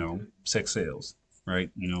 because sex sells, right?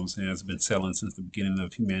 What I'm saying, it's been selling since the beginning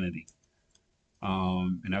of humanity.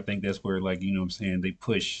 And I think that's where, like, what I'm saying, they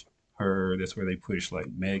push her. That's where they push like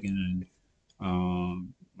Megan,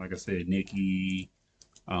 like I said, Nikki,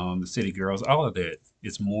 the City Girls, all of that.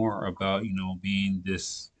 It's more about being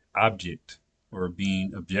this object or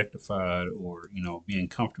being objectified or being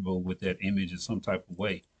comfortable with that image in some type of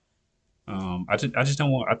way. I just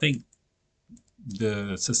don't want. I think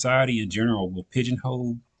the society in general will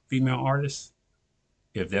pigeonhole female artists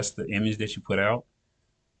if that's the image that you put out,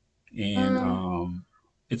 and Um,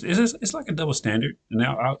 it's like a double standard.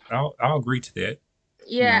 Now I'll agree to that.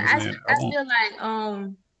 yeah, I'm saying I I won't. feel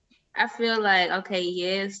like I feel like okay,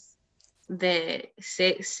 yes, that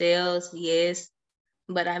sex sells, yes,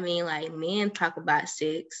 but I mean like men talk about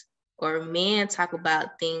sex or men talk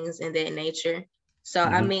about things in that nature. So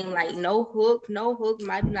I Hmm. mean like no hook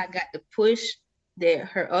might not got the push that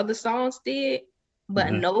her other songs did, but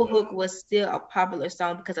Hmm. no hook was still a popular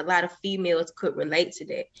song because a lot of females could relate to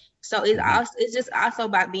that. So Hmm. it's just also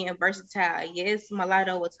about being versatile. Yes,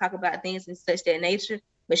 Mulatto will talk about things in such that nature,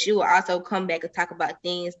 but she will also come back and talk about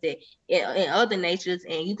things that in other natures,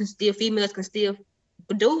 and you can still females can still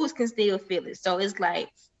dudes can still feel it. So it's like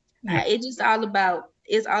Yeah. it's just all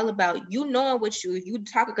about you knowing what you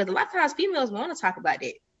talk because a lot of times females want to talk about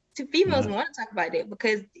it. Females Hmm. want to talk about it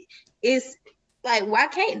because it's like why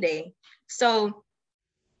can't they? So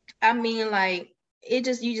I mean like it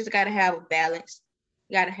just you just gotta have a balance.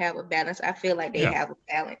 You gotta have a balance. I feel like they Yeah. have a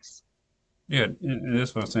balance. Yeah. And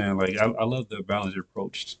that's what I'm saying. Like I love the balanced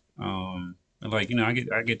approach. And like I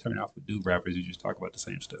get turned off with new rappers who just talk about the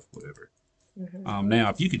same stuff, whatever. Mhm. Now,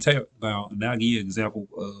 if you could tell, now I'll give you an example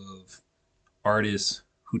of artists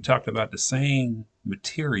who talked about the same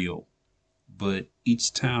material, but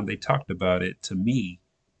each time they talked about it, to me,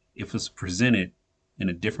 it was presented in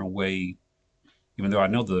a different way, even though I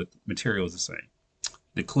know the material is the same.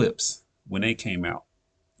 The Clips, when they came out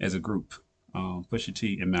as a group, Pusha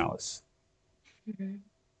T and Malice, Mhm.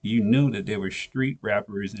 you knew that they were street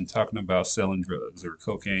rappers and talking about selling drugs or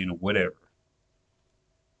cocaine or whatever.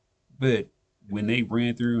 But when they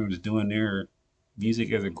ran through and was doing their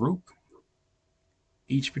music as a group,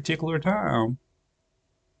 each particular time,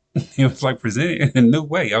 it was like presented in a new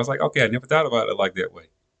way. I was like, okay, I never thought about it like that way.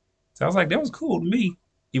 So I was like, that was cool to me,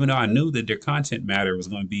 even though I knew that their content matter was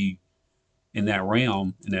going to be in that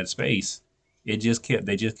realm, in that space. They just kept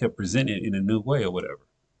presenting it in a new way or whatever.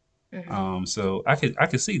 Mhm. So I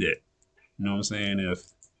could see that. You know what I'm saying?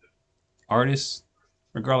 If artists,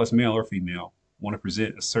 regardless male or female, want to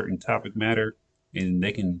present a certain topic matter and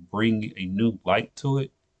they can bring a new light to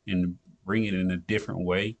it and bring it in a different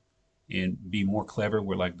way and be more clever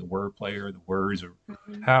with like the wordplay or the words or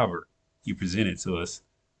Mhm. however you present it to us,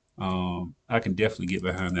 I can definitely get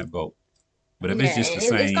behind that boat. But if Yeah, it's just the and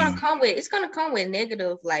same, it's gonna come with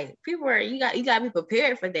negative like people are you gotta be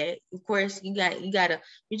prepared for that. Of course, you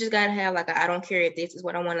just gotta have like I don't care if this is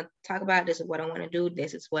what I want to talk about, this is what I want to do,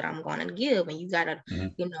 this is what I'm gonna give, and you gotta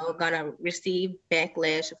mhm, gonna receive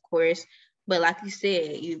backlash, of course. But like you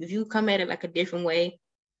said, if you come at it like a different way,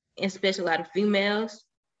 and especially a lot of females,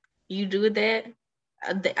 you do that.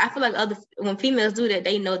 I feel like other when females do that,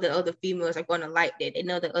 they know that other females are gonna like that. They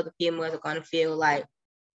know that other females are gonna feel like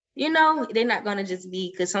they're not gonna just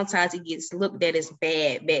be because sometimes it gets looked at as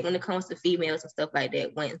bad when it comes to females and stuff like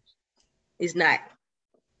that when it's not,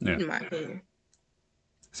 yeah. in my opinion.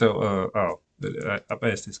 So, I've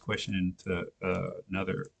asked this question to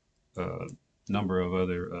another uh, number of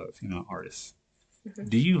other female artists. Mhm.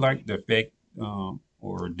 Do you like the fact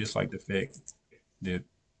or dislike the fact that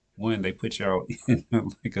one they put y'all in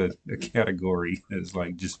like a category as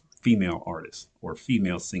like just female artist or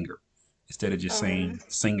female singer instead of just saying Um,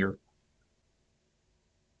 singer?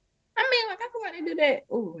 I mean, like I feel like they do that.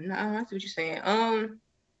 Oh no, I see what you're saying.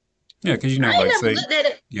 Yeah, because I ain't like never say looked at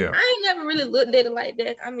it. yeah. I ain't never really looked at it like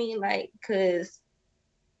that. I mean, like, cause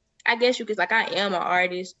I guess you could like I am an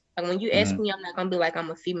artist. Like when you ask Hmm. me, I'm not gonna be like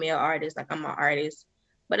I'm a female artist. Like I'm an artist.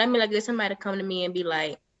 But I mean, like if somebody come to me and be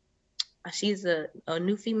like, she's a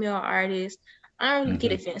new female artist. I don't really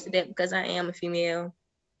get Hmm. offense to that because I am a female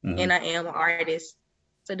Hmm. and I am an artist.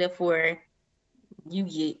 So therefore, you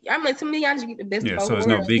get. I mean, to me, I just get the best of Yeah, both so it's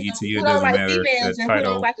no worlds. biggie to you. Who It don't doesn't like matter females that and who don't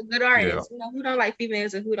title. like a good Yeah, artist? Who don't like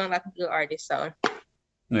females and who don't like a good artist? So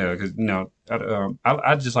yeah, because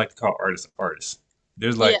I just like to call artists artists.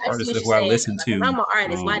 There's yeah, like I see artists what you're who I saying. listen Like if I'm to. an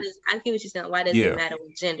artist, why Um, does I get what you're saying? Why does it yeah, matter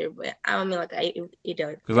with gender? But I don't mean like it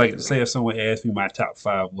does. because It like doesn't say matter. if someone asked me my top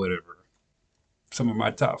five, whatever, some of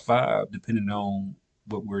my top five, depending on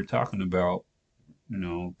what we're talking about,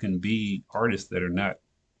 can be artists that are not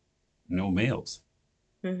males.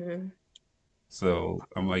 Hmm. So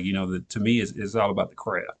I'm like, to me, it's all about the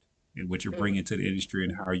craft and what you're bringing to the industry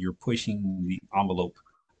and how you're pushing the envelope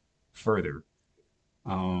further.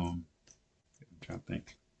 I'm trying to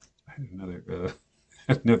think. I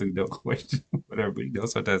had another dope question, whatever. But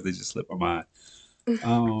sometimes they just slip my mind.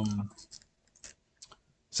 Um,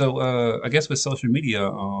 so I guess with social media,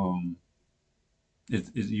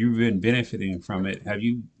 you've been benefiting from it. Have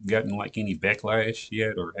you gotten like any backlash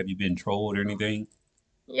yet, or have you been trolled or anything?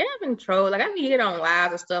 Yeah, I've been trolled. Like I be on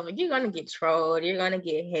live and stuff. Like, you're gonna get trolled. You're gonna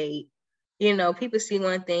get hate. People see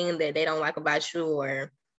one thing that they don't like about you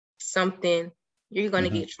or something. You're gonna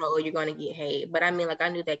Hmm. get trolled. You're gonna get hate. But I mean, like I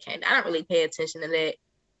knew that can't. I don't really pay attention to that.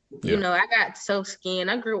 Yeah. I got so skinned.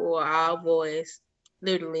 I grew up with all boys,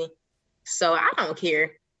 literally. So I don't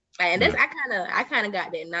care. And that's Yeah. I kind of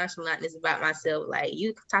got that nonchalantness about myself. Like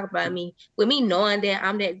you talk about me with me knowing that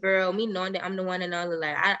I'm that girl, me knowing that I'm the one and all.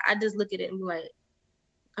 Like I just look at it and be like,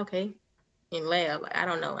 okay, and laugh. Like, I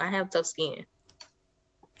don't know. I have tough skin.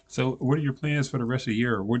 So, what are your plans for the rest of the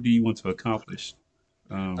year? What do you want to accomplish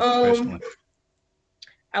Um, professionally?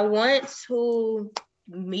 I want to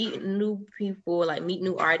meet new people, like meet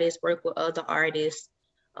new artists, work with other artists.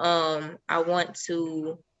 I want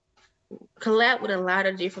to collab with a lot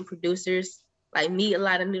of different producers, like meet a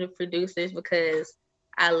lot of new producers because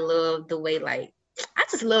I love the way, like, I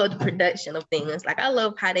just love the production of things. Like, I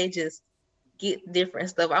love how they just get different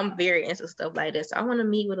stuff. I'm very into stuff like this. So I want to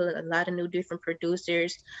meet with a lot of new different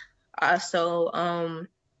producers. Also,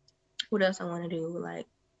 what else I want to do? Like,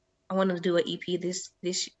 I want to do an EP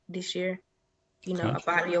this year. Okay. A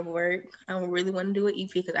body of work. I don't really want to do an EP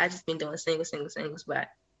because I just been doing singles, but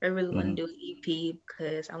I really want to Hmm. do an EP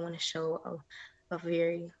because I want to show a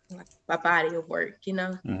very like my body of work.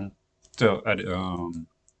 Hmm. So,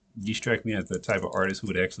 you strike me as the type of artist who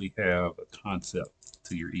would actually have a concept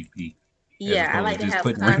to your EP, as Yeah, I opposed like to to just have a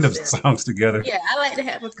putting random concept. songs together. Yeah, I like to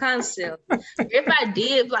have a concept. If I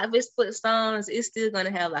did like this split songs, it's still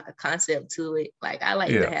gonna have like a concept to it. Like I like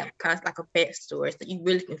to Yeah. have like a backstory so you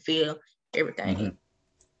really can feel everything. Hmm.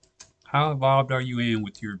 How involved are you in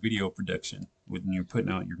with your video production when you're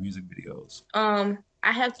putting out your music videos?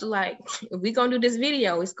 I have to like if we gonna do this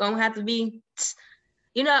video, it's gonna have to be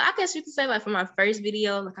I guess you could say like for my first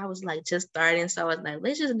video, like I was like just starting, so I was like,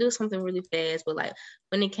 let's just do something really fast. But like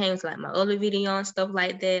when it came to like my other video and stuff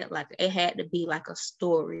like that, like it had to be like a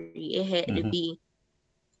story. It had to Hmm. be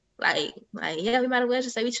like yeah, we might as well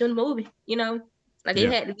just say we shooting a movie. Like it Yeah.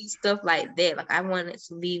 had to be stuff like that. Like I wanted it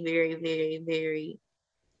to be very, very, very,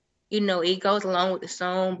 it goes along with the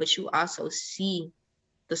song, but you also see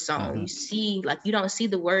the song. Hmm. You see, like you don't see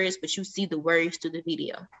the words, but you see the words to the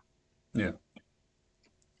video. Yeah. Yeah.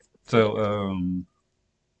 So,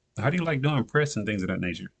 how do you like doing press and things of that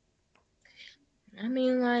nature? I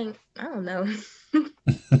mean, like, I don't know.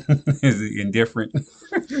 Is it indifferent?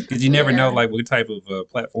 Because you never know Yeah. like what type of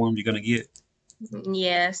platform you're gonna get.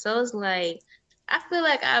 Yeah. So it's like I feel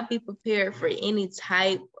like I'll be prepared for any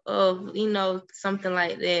type of, something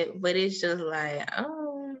like that. But it's just like,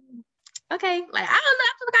 oh, okay. Like I don't know.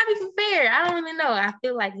 I feel like I'll be prepared. I don't even know. I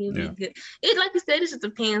feel like it'll be Yeah. good. It like you said, it just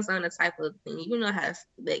depends on the type of thing. You know how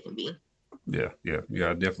that can be. Yeah. Yeah. Yeah.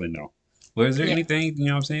 I definitely know. Well, is there Yeah. anything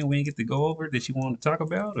what I'm saying we didn't get to go over that you want to talk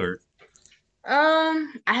about, or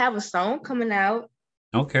I have a song coming out.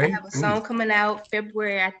 I okay? have a Ooh. song coming out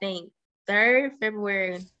February, I think,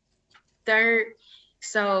 February 3rd.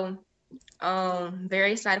 So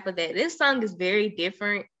very excited for that. This song is very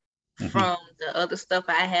different Hmm. from the other stuff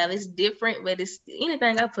I have. It's different, but it's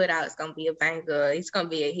anything I put out, it's gonna be a banger. It's gonna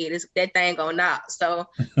be a hit. That thing gonna knock. So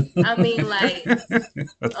I mean, like,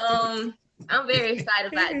 I'm very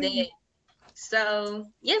excited about that. So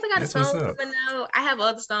yes, I got a That's what's song up. coming out. I have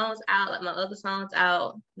other songs out, like my other songs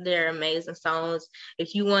out. They're amazing songs.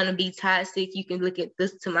 If you want to be toxic, you can look at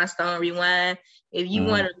this to my song Rewind. If you Hmm.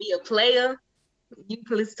 want to be a player, you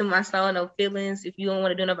can listen to my song No Feelings. If you don't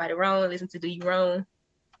want to do nobody wrong, listen to Do You Wrong.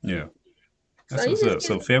 Yeah, So that's you what's just up. get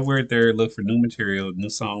So February 3rd, look for new material, new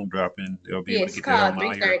song dropping. They'll be able to it's get that called on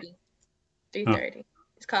all your 330. huh? 330.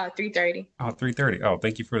 It's called 330. Oh, 3:30. Oh,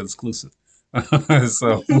 thank you for the exclusive.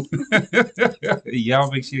 So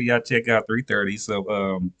y'all make sure y'all check out 3:30. So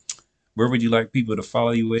where would you like people to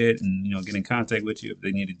follow you at and get in contact with you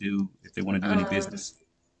if they want to do any Um, business?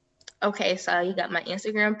 okay, so you got my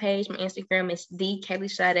Instagram page. My Instagram is the Kelly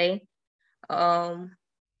Sade. Um,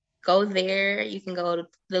 go there. You can go to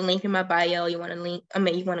the link in my bio. You want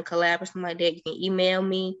to you want to collab or something like that. You can email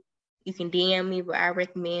me. You can DM me, but I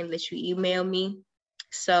recommend that you email me.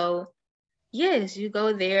 So yes, you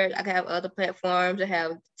go there. I have other platforms. I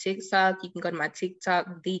have TikTok. You can go to my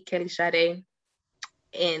TikTok, the Kelly Sade,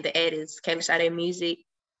 and the ad is Kelly Sade Music.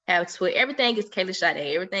 have Twitter. Everything is Kayla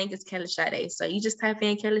Sade. Everything is Kayla Sade. So you just type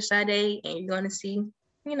in Kayla Sade and you're gonna see,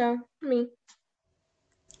 me.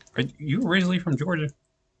 Are you originally from Georgia?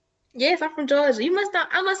 Yes, I'm from Georgia.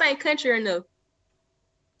 I must ain't country enough.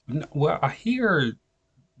 No, well, I hear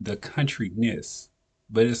the countryness,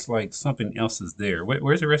 but it's like something else is there.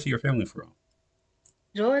 Where's the rest of your family from?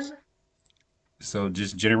 Georgia? So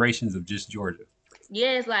just generations of just Georgia.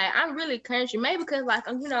 Yeah, it's like I'm really country. Maybe because like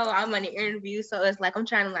I'm on the interview, so it's like I'm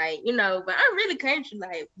trying to but I'm really country.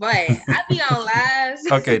 Like, but I be on lives.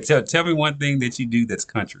 Okay, tell me one thing that you do that's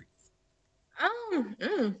country. I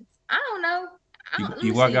don't know.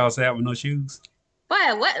 You walk outside with no shoes?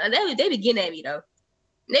 But what? They be getting at me though.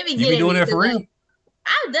 They be You getting be doing at me that for real?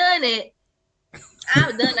 I've done it.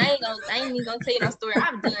 I ain't even gonna tell you no story.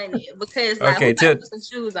 I've done it because Okay, put some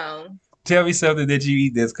shoes on. Tell me something that you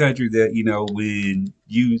eat that's country that when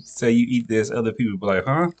you say you eat this, other people be like,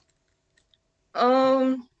 huh?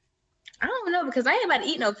 I don't know because I ain't about to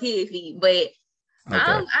eat no pig feet, but Okay.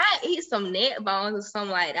 I eat some neck bones or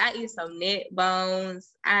something like that. I eat some neck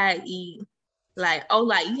bones. I eat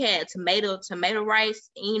you had tomato rice,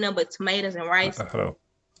 but tomatoes and rice. Hello.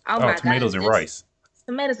 Oh my tomatoes God, and rice.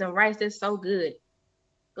 Tomatoes and rice, that's so good.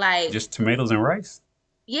 Like just tomatoes and rice?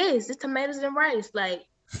 Yes, it's tomatoes and rice. Like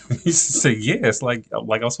you say yes, like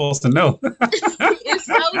I'm supposed to know. It's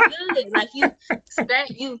so good. Like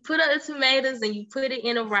you put up the tomatoes and you put it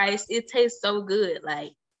in the rice. It tastes so good.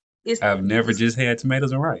 Like I've never just had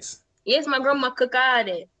tomatoes and rice. Yes, my grandma cook all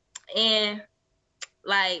that. And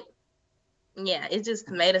it's just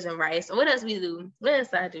tomatoes and rice. What else we do? What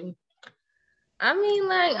else I do? I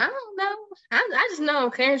mean, I don't know. I just know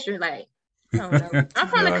I'm country. Like, I don't know. I'm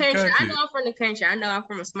from the country. I know I'm from the country. I know I'm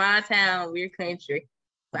from a small town, weird country.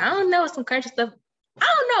 But I don't know some country stuff. I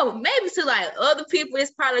don't know. Maybe to other people,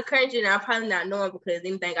 it's probably country, and I'm probably not knowing because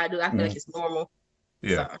anything I do, I feel like it's normal.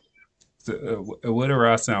 Yeah. So, whatever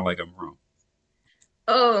I sound like I'm wrong.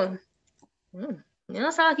 You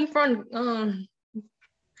don't sound like you from.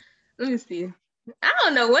 Let me see. I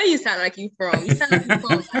don't know where you sound like you from. You sound like you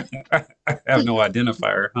from. I have no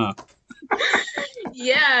identifier, huh?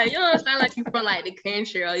 Yeah, you don't sound like you from the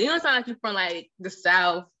country, or you don't sound like you from the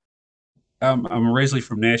South. I'm originally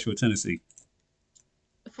from Nashville, Tennessee.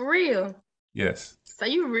 For real? Yes. So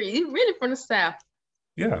you really from the South?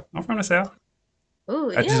 Yeah, I'm from the South.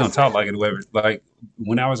 Ooh, I just don't talk like it. Whatever. Like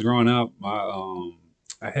when I was growing up,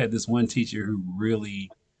 I had this one teacher who really,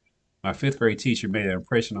 my fifth grade teacher made an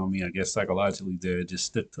impression on me. I guess psychologically, that it just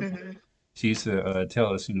stuck to me. She used to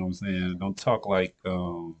tell us, what I'm saying, don't talk like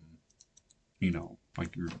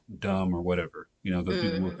like you're dumb or whatever. Those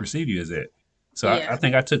people will perceive you as that. So I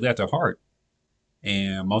think I took that to heart.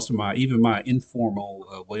 And most of even my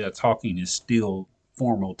informal way of talking is still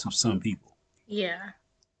formal to some people. Yeah.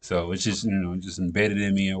 So it's just, just embedded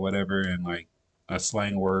in me or whatever. And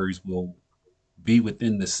slang words will be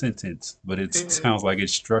within the sentence, but it sounds like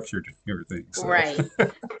it's structured and everything. So. Right.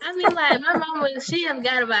 I mean, my mama, she have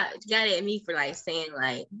got at me for saying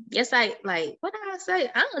yes, what did I say?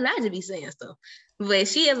 I don't know, I just be saying stuff. But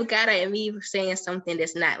she ever got at me for saying something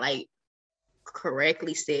that's not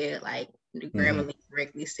correctly said, grammarly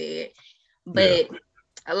correctly said. But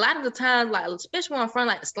a lot of the time, especially when I'm from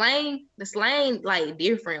the slang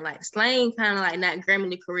different. The slang kind of not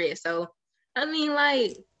grammarly correct. So I mean,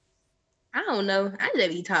 I don't know. I just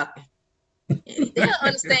be talking. They'll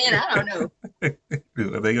understand. I don't know.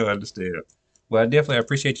 They gonna understand. Well, I definitely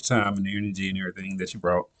appreciate your time and the energy and everything that you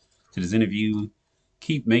brought to this interview.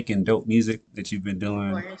 Keep making dope music that you've been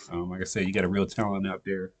doing. Like I said, you got a real talent out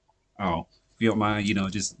there. Oh, if you don't mind,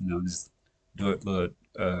 just do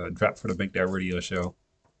a drop for the Bank That Radio show.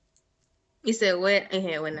 You said what?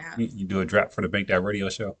 What now? You do a drop for the Bank That Radio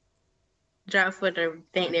show. Drop for the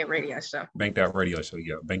Bank That Radio show. Banked Out Radio show,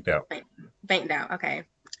 yeah. Banked Out. Banked Out.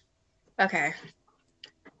 Okay.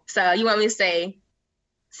 So you want me to say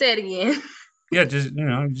it again? Yeah, just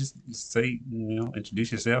just say,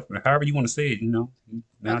 introduce yourself, however you want to say it.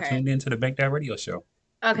 Now tuned into the Banked Out Radio show.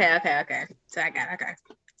 Okay. So I got it. Okay.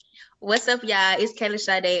 What's up, y'all? It's Kayla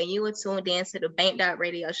Sade, and you were tuned in to the Banked Out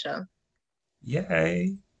Radio show.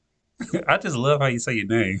 Yay! I just love how you say your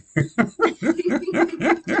name.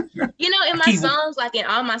 In my songs, in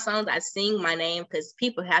all my songs, I sing my name because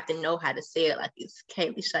people have to know how to say it. It's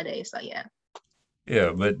Kayla Sade. So yeah.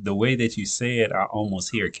 Yeah, but the way that you say it, I almost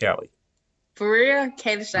hear Cali. For real,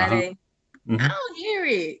 Kayla Sade. I don't hear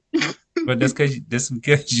it. But that's because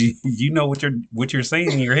you know what you're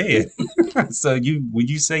saying in your head. So when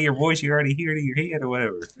you say your voice, you already hear it in your head or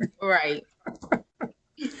whatever. Right.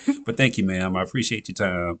 But thank you, ma'am. I appreciate your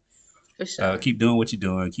time. For sure. Keep doing what you're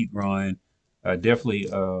doing. Keep growing. Definitely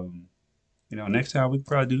next time we can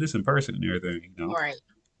probably do this in person and everything. All right.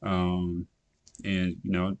 Um, and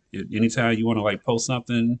anytime you want to like post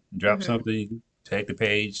something, drop something, tag the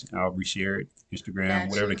page, I'll reshare it, Instagram,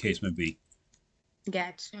 whatever the case may be.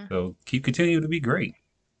 Gotcha. So continuing to be great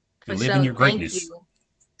and live in your greatness.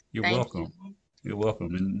 You're welcome. You're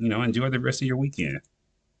welcome, and enjoy the rest of your weekend.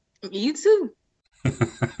 You too.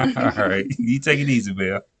 All right, you take it easy,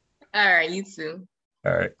 Belle. All right, you too.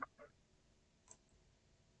 All right.